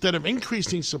Alaska instead of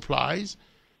increasing supplies,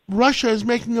 Russia is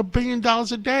making $1 billion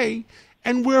a day,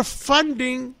 and we're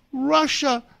funding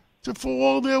Russia. for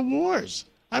all their wars.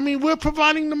 I mean, we're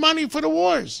providing the money for the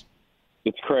wars.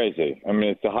 It's crazy. I mean,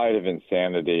 it's the height of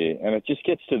insanity, and it just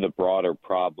gets to the broader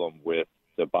problem with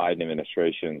the Biden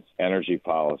administration's energy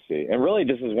policy. And really,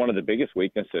 this is one of the biggest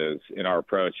weaknesses in our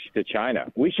approach to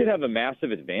China. We should have a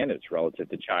massive advantage relative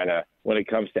to China when it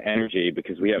comes to energy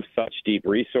because we have such deep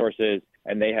resources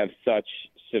and they have such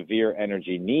severe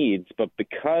energy needs. But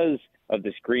because of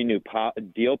this Green New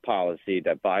Deal policy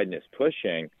that Biden is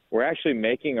pushing, we're actually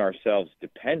making ourselves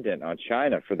dependent on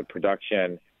China for the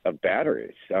production of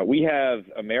batteries. We have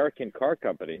American car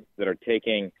companies that are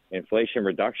taking Inflation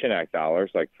Reduction Act dollars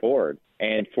like Ford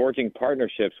and forging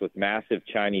partnerships with massive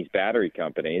Chinese battery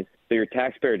companies. So your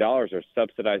taxpayer dollars are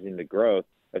subsidizing the growth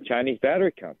of Chinese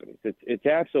battery companies. It's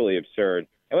absolutely absurd.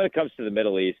 And when it comes to the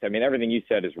Middle East, I mean, everything you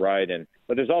said is right.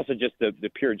 But there's also just the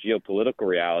pure geopolitical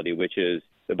reality, which is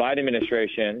the Biden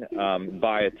administration,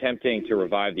 by attempting to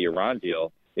revive the Iran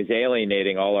deal, is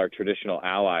alienating all our traditional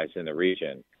allies in the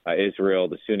region. Israel,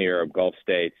 the Sunni Arab Gulf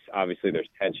states. Obviously, there's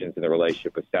tensions in the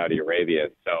relationship with Saudi Arabia.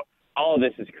 So all of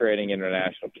this is creating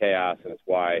international chaos, and it's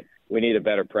why we need a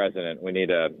better president. We need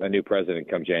a new president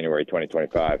come January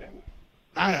 2025.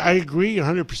 I agree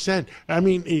 100%. I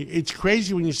mean, it's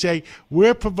crazy when you say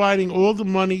we're providing all the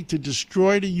money to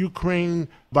destroy the Ukraine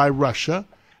by Russia,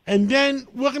 and then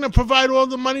we're going to provide all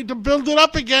the money to build it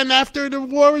up again after the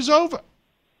war is over.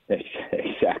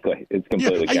 Exactly. It's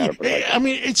completely counterproductive. I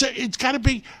mean, it's got to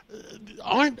be.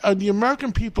 Are the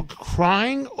American people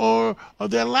crying or are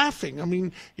they laughing? I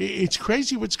mean, it's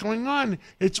crazy what's going on.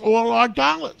 It's all our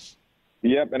dollars.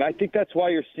 Yep, and I think that's why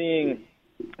you're seeing,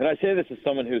 and I say this as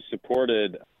someone who's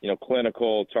supported,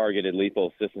 clinical targeted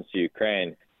lethal assistance to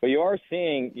Ukraine, but you are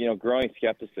seeing, growing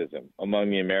skepticism among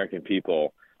the American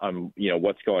people on,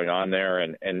 what's going on there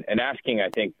and asking, I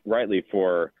think, rightly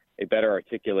for a better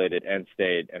articulated end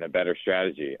state and a better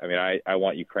strategy. I mean, I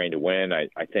want Ukraine to win. I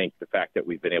think the fact that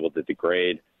we've been able to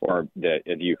degrade, or the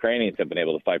Ukrainians have been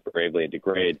able to fight bravely and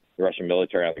degrade the Russian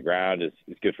military on the ground is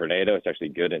good for NATO. It's actually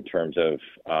good in terms of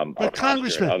but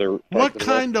Congressman, what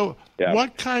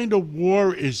kind of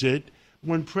war is it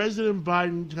when President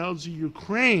Biden tells the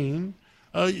Ukraine,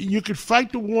 you could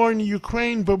fight the war in the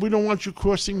Ukraine, but we don't want you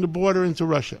crossing the border into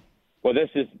Russia? Well,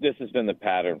 this has been the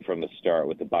pattern from the start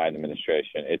with the Biden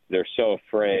administration. They're so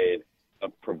afraid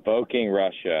of provoking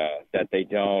Russia that they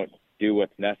don't do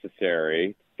what's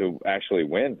necessary to actually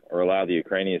win or allow the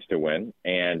Ukrainians to win.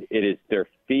 And it is their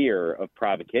fear of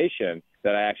provocation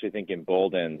that I actually think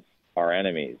emboldens our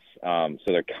enemies. So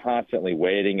they're constantly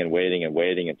waiting and waiting and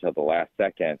waiting until the last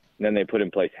second. And then they put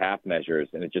in place half measures,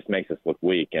 and it just makes us look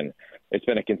weak. And it's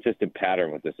been a consistent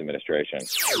pattern with this administration.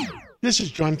 This is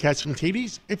John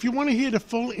Catsimatidis. If you want to hear the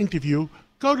full interview,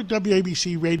 go to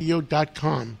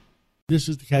WABCRadio.com. This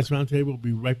is the Cats Roundtable. We'll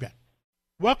be right back.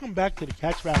 Welcome back to the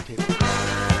Cats Roundtable.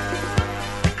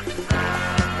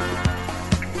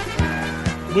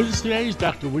 With us today is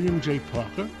Dr. William J.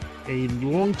 Parker, a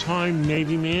longtime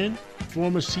Navy man,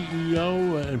 former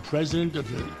CEO and president of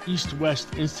the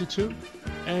East-West Institute,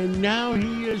 and now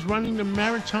he is running the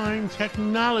Maritime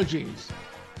Technologies.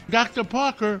 Dr.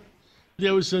 Parker,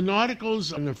 there was an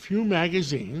articles in a few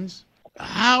magazines.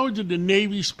 How did the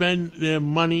Navy spend their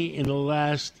money in the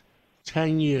last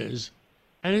 10 years?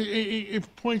 And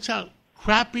it points out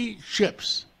crappy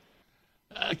ships.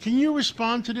 Can you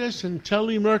respond to this and tell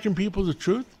the American people the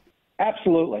truth?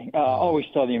 Absolutely. Always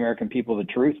tell the American people the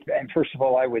truth. And first of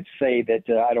all, I would say that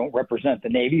I don't represent the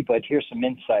Navy, but here's some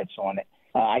insights on it.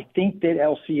 I think that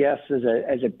LCS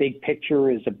as a big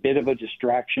picture is a bit of a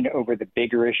distraction over the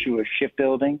bigger issue of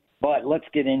shipbuilding. But let's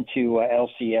get into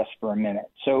LCS for a minute.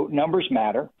 So numbers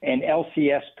matter, and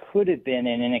LCS could have been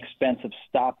an inexpensive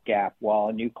stopgap while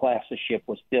a new class of ship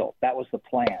was built. That was the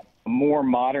plan. More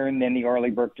modern than the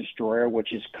Arleigh Burke destroyer,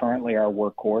 which is currently our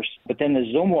workhorse. But then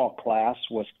the Zumwalt class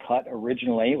was cut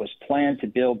originally. It was planned to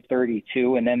build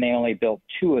 32, and then they only built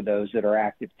 2 of those that are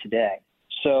active today.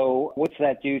 So what's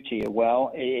that do to you?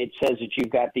 Well, it says that you've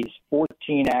got these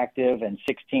 14 active and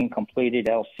 16 completed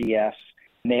LCS,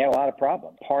 and they had a lot of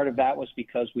problems. Part of that was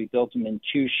because we built them in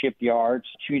 2 shipyards,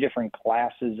 2 different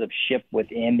classes of ship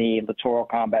within the littoral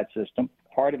combat system.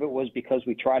 Part of it was because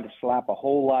we tried to slap a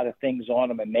whole lot of things on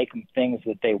them and make them things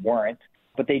that they weren't.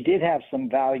 But they did have some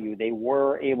value. They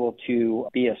were able to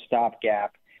be a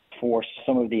stopgap for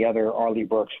some of the other Arleigh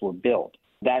Burkes were built.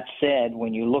 That said,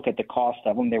 when you look at the cost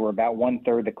of them, they were about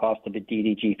 1/3 the cost of a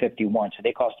DDG-51. So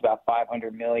they cost about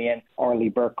 $500 million. Arleigh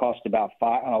Burke cost about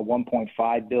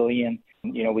 $1.5 billion.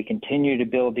 We continue to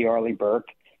build the Arleigh Burke,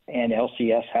 and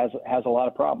LCS has a lot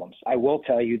of problems. I will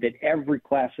tell you that every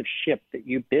class of ship that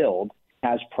you build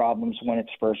has problems when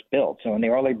it's first built. So when the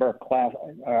Arleigh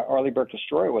Burke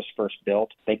destroyer was first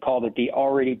built, they called it the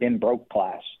already been broke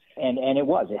class. And it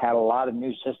was. It had a lot of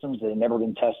new systems that had never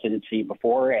been tested at sea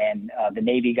before, and the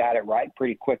Navy got it right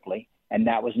pretty quickly, and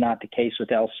that was not the case with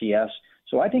LCS.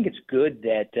 So I think it's good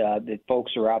that that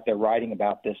folks are out there writing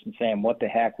about this and saying, what the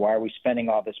heck, why are we spending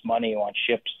all this money on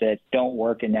ships that don't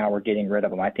work and now we're getting rid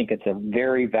of them? I think it's a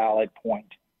very valid point.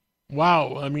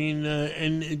 Wow. I mean,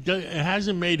 and it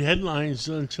hasn't made headlines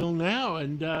until now.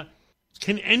 And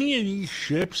can any of these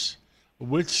ships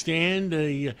withstand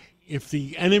if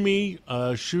the enemy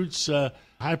shoots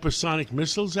hypersonic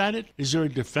missiles at it? Is there a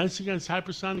defense against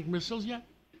hypersonic missiles yet?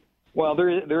 Well,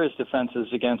 there is defenses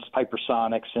against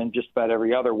hypersonics and just about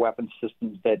every other weapon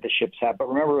system that the ships have. But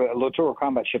remember, a littoral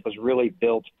combat ship was really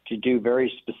built to do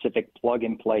very specific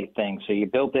plug-and-play things. So you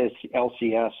built this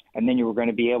LCS, and then you were going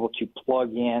to be able to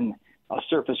plug in a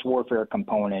surface warfare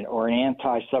component or an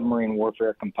anti-submarine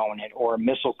warfare component or a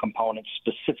missile component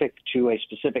specific to a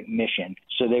specific mission.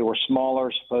 So they were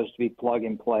smaller, supposed to be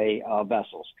plug-and-play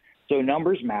vessels. So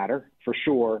numbers matter for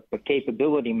sure, but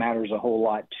capability matters a whole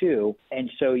lot too.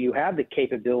 And so you have the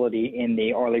capability in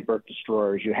the Arleigh Burke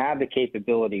destroyers. You have the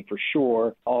capability for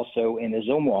sure also in the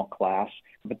Zumwalt class,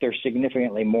 but they're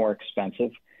significantly more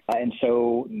expensive. And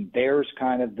so there's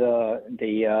kind of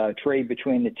the trade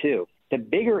between the two. The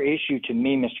bigger issue to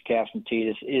me, Mr.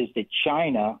 Catsimatidis, is that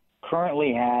China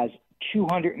currently has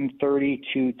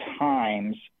 232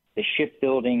 times the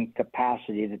shipbuilding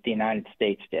capacity that the United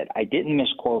States did. I didn't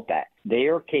misquote that. They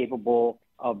are capable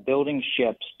of building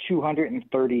ships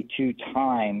 232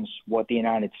 times what the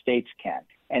United States can.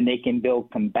 And they can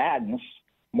build combatants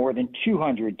more than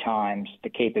 200 times the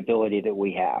capability that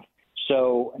we have.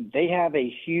 So they have a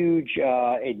huge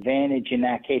advantage in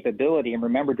that capability. And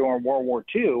remember, during World War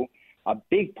II, a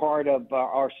big part of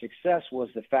our success was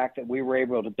the fact that we were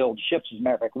able to build ships. As a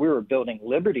matter of fact, we were building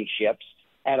Liberty ships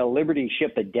at a Liberty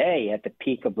ship a day at the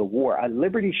peak of the war, a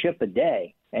Liberty ship a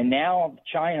day. And now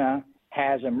China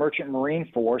has a merchant marine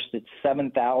force that's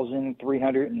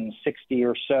 7,360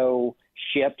 or so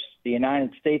ships. The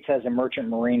United States has a merchant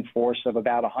marine force of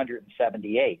about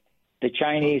 178. The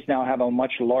Chinese now have a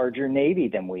much larger Navy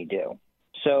than we do.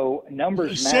 So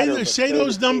numbers matter. Say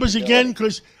those numbers again,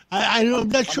 because I'm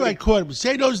not sure I caught them.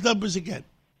 Say those numbers again.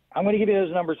 I'm going to give you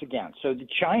those numbers again. So the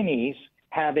Chinese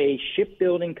have a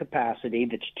shipbuilding capacity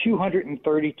that's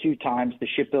 232 times the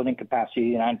shipbuilding capacity of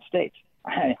the United States.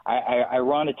 I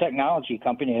run a technology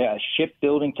company, a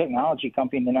shipbuilding technology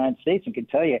company in the United States, and can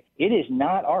tell you it is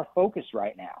not our focus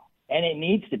right now, and it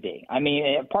needs to be. I mean,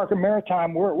 at Parker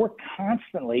Maritime, we're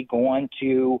constantly going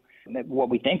to what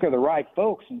we think are the right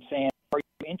folks and saying, are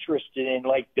you interested in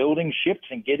like building ships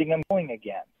and getting them going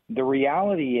again? The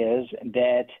reality is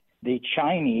that the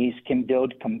Chinese can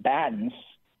build combatants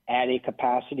at a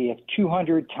capacity of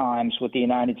 200 times what the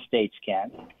United States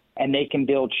can, and they can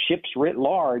build ships writ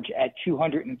large at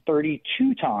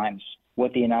 232 times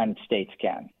what the United States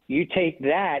can. You take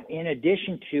that in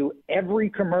addition to every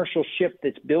commercial ship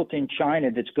that's built in China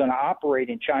that's going to operate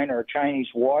in China or Chinese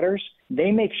waters,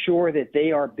 they make sure that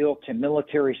they are built to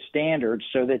military standards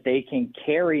so that they can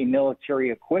carry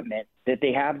military equipment, that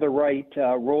they have the right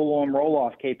roll-on,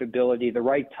 roll-off capability, the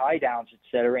right tie-downs, et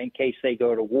cetera, in case they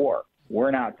go to war.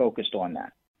 We're not focused on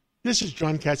that. This is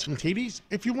John Catsimatidis.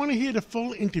 If you want to hear the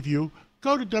full interview,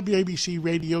 go to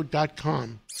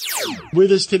WABCRadio.com.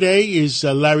 With us today is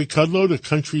Larry Kudlow, the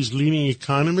country's leading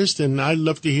economist, and I'd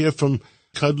love to hear from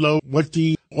Kudlow what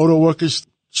the auto workers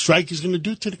strike is going to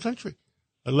do to the country.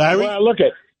 Larry? Well, look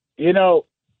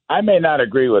I may not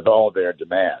agree with all their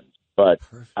demands, but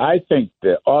I think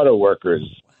the auto workers,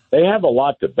 they have a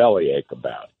lot to bellyache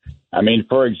about. I mean,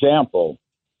 for example,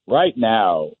 right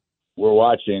now, we're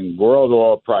watching world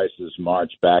oil prices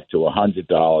march back to $100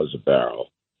 a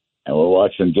barrel, and we're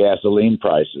watching gasoline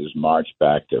prices march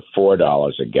back to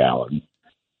 $4 a gallon.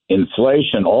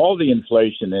 Inflation, all the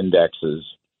inflation indexes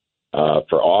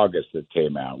for August that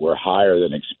came out were higher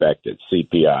than expected,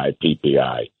 CPI,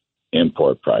 PPI,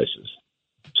 import prices.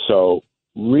 So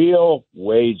real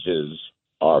wages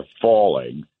are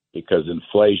falling because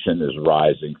inflation is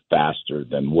rising faster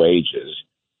than wages.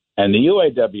 And the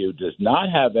UAW does not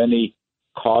have any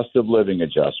cost of living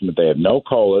adjustment. They have no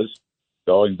COLAs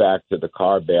going back to the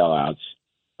car bailouts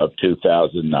of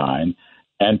 2009.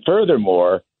 And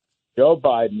furthermore, Joe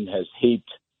Biden has heaped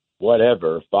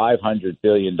 $500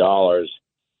 billion on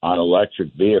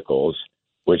electric vehicles,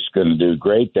 which is going to do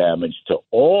great damage to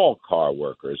all car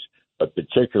workers, but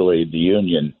particularly the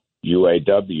union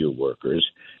UAW workers.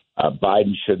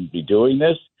 Biden shouldn't be doing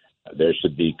this. There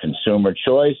should be consumer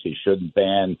choice. He shouldn't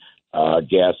ban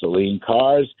gasoline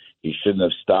cars. He shouldn't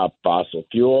have stopped fossil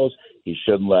fuels. He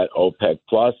shouldn't let OPEC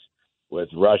Plus with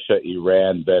Russia,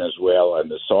 Iran, Venezuela, and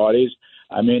the Saudis.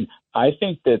 I mean, I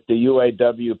think that the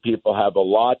UAW people have a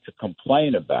lot to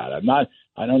complain about.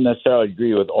 I don't necessarily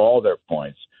agree with all their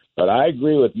points, but I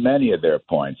agree with many of their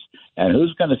points. And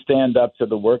who's going to stand up to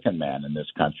the working man in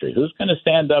this country? Who's going to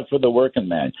stand up for the working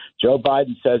man? Joe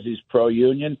Biden says he's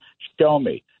pro-union. Show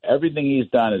me. Everything he's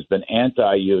done has been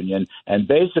anti-union, and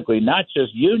basically not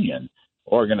just union,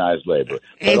 organized labor,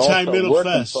 but also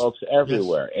working folks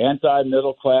everywhere. Yes.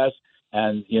 Anti-middle class.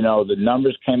 And, you know, the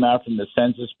numbers came out from the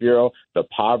Census Bureau, the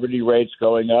poverty rate's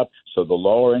going up. So the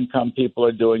lower income people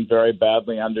are doing very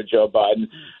badly under Joe Biden.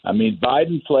 I mean,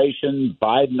 Bidenflation,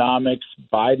 Bidenomics,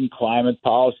 Biden climate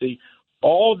policy,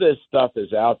 all this stuff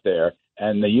is out there.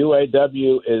 And the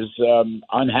UAW is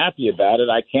unhappy about it.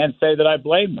 I can't say that I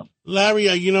blame them. Larry,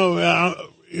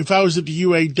 if I was at the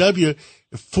UAW,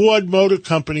 Ford Motor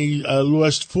Company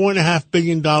lost $4.5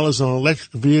 billion on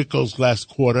electric vehicles last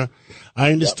quarter.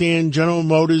 I understand General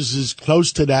Motors is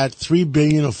close to that, $3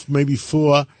 billion or maybe $4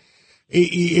 billion.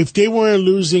 If they weren't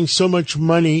losing so much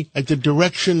money at the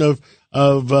direction of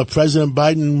President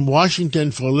Biden in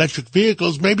Washington for electric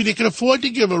vehicles, maybe they could afford to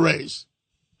give a raise.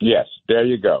 Yes, there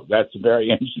you go. That's a very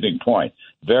interesting point.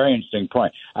 Very interesting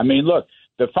point. I mean, look,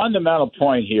 the fundamental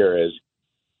point here is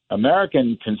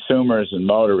American consumers and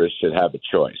motorists should have a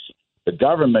choice. The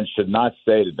government should not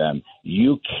say to them,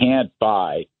 you can't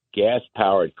buy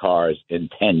gas-powered cars in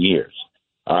 10 years,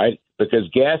 all right? Because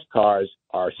gas cars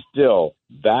are still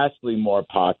vastly more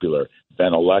popular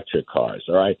than electric cars,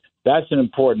 all right? That's an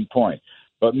important point.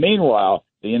 But meanwhile,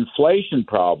 the inflation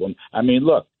problem, I mean,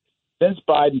 look, since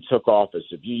Biden took office,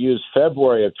 if you use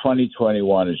February of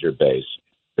 2021 as your base,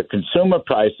 the consumer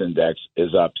price index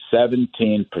is up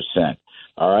 17%.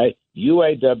 All right.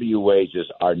 UAW wages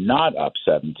are not up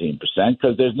 17%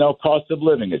 because there's no cost of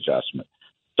living adjustment.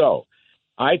 So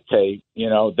I say,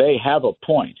 they have a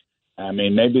point. I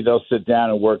mean, maybe they'll sit down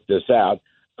and work this out.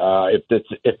 If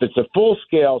it's a full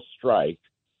scale strike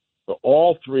for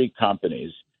all three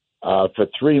companies for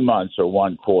 3 months or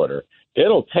 1 quarter,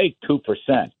 it'll take 2%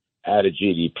 out of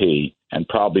GDP and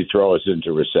probably throw us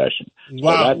into recession.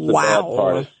 Wow. So that's the bad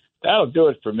part. That'll do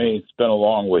it for me. It's been a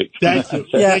long week. Thank you.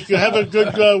 Thank you. Have a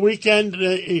good weekend.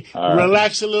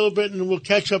 Relax a little bit, and we'll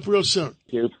catch up real soon.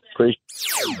 Thank you. Appreciate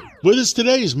it. With us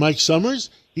today is Mike Summers.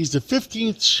 He's the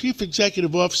 15th Chief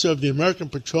Executive Officer of the American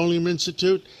Petroleum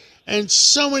Institute. And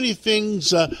so many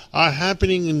things are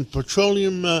happening in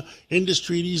petroleum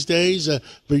industry these days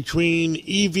between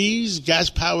EVs,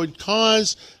 gas-powered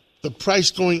cars, the price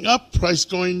going up, price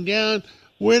going down.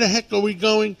 Where the heck are we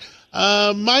going?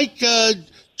 Mike,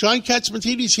 John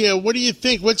Katzmatidis here. What do you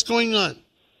think? What's going on?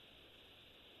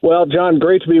 Well, John,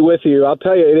 great to be with you. I'll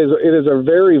tell you, it is a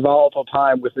very volatile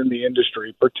time within the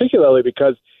industry, particularly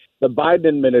because the Biden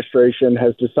administration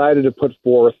has decided to put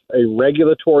forth a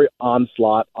regulatory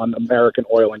onslaught on American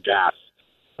oil and gas.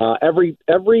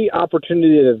 Every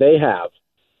opportunity that they have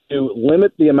to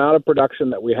limit the amount of production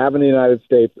that we have in the United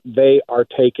States, they are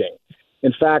taking.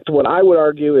 In fact, what I would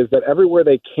argue is that everywhere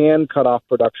they can cut off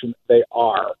production, they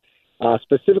are,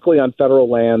 specifically on federal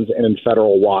lands and in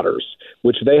federal waters,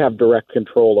 which they have direct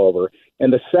control over.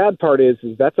 And the sad part is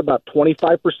that's about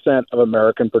 25% of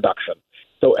American production.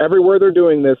 So everywhere they're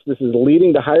doing this is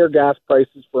leading to higher gas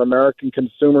prices for American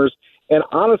consumers. And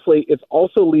honestly, it's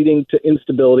also leading to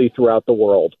instability throughout the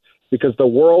world because the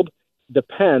world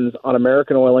depends on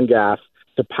American oil and gas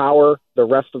to power the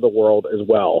rest of the world as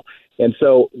well. And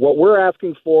so what we're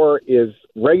asking for is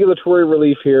regulatory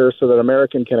relief here so that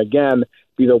America can, again,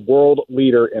 be the world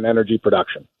leader in energy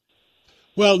production.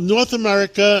 Well, North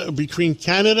America, between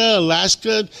Canada,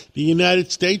 Alaska, the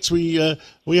United States, we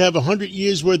have 100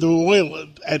 years worth of oil,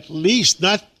 at least,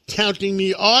 not counting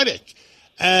the Arctic.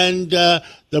 And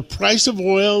the price of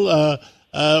oil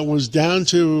was down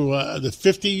to the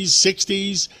 50s,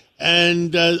 60s,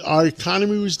 and our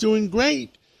economy was doing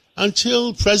great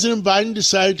until President Biden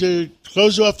decided to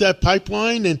close off that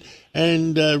pipeline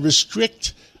and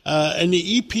restrict, and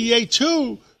the EPA,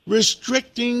 too,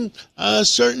 restricting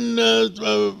certain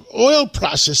oil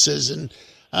processes.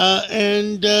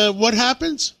 And what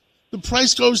happens? The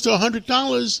price goes to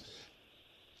 $100.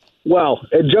 Well,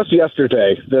 just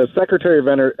yesterday, the Secretary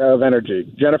of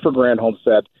Energy, Jennifer Granholm,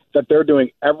 said that they're doing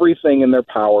everything in their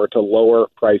power to lower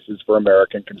prices for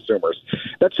American consumers.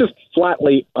 That's just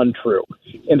flatly untrue.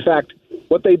 In fact,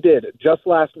 what they did just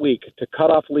last week to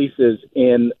cut off leases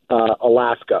in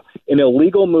Alaska, an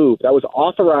illegal move that was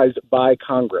authorized by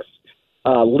Congress,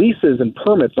 leases and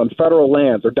permits on federal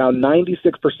lands are down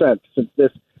 96% since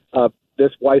this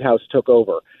this White House took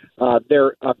over.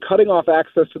 They're cutting off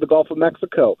access to the Gulf of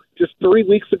Mexico. Just 3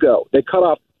 weeks ago, they cut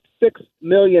off 6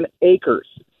 million acres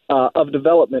of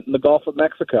development in the Gulf of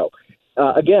Mexico.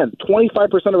 Again,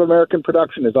 25% of American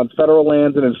production is on federal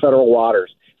lands and in federal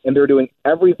waters, and they're doing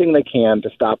everything they can to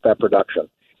stop that production.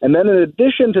 And then in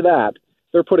addition to that,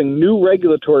 they're putting new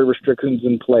regulatory restrictions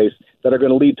in place that are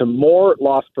going to lead to more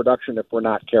lost production if we're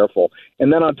not careful.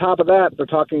 And then on top of that, they're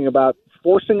talking about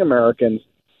forcing Americans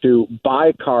to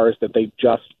buy cars that they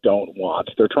just don't want.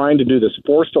 They're trying to do this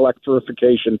forced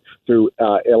electrification through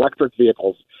electric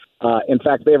vehicles. In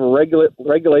fact, they have a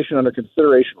regulation under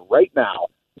consideration right now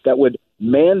that would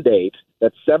mandate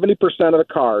that 70% of the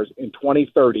cars in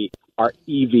 2030 are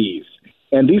EVs.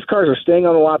 And these cars are staying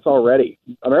on the lots already.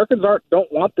 Americans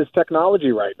don't want this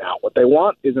technology right now. What they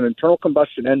want is an internal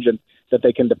combustion engine that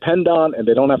they can depend on, and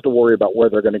they don't have to worry about where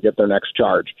they're going to get their next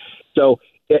charge. So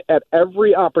at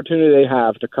every opportunity they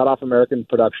have to cut off American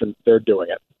production, they're doing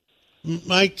it.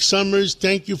 Mike Summers,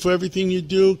 thank you for everything you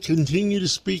do. Continue to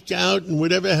speak out, and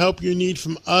whatever help you need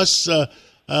from us,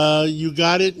 you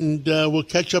got it, and we'll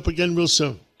catch up again real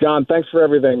soon. John, thanks for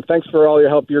everything. Thanks for all your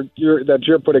help that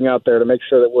you're putting out there to make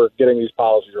sure that we're getting these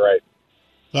policies right.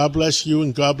 God bless you,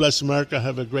 and God bless America.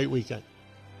 Have a great weekend.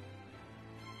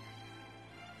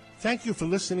 Thank you for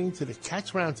listening to the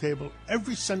Cats Roundtable.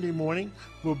 Every Sunday morning,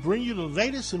 we'll bring you the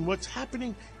latest in what's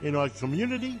happening in our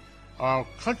community, our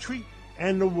country,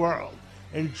 and the world.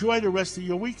 Enjoy the rest of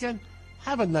your weekend.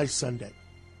 Have a nice Sunday.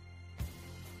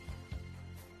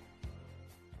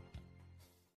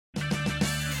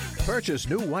 Purchase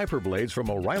new wiper blades from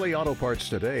O'Reilly Auto Parts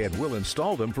today and we'll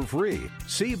install them for free.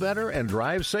 See better and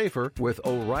drive safer with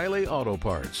O'Reilly Auto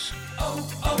Parts.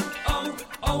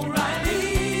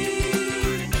 O'Reilly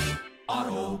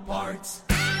Auto Parts.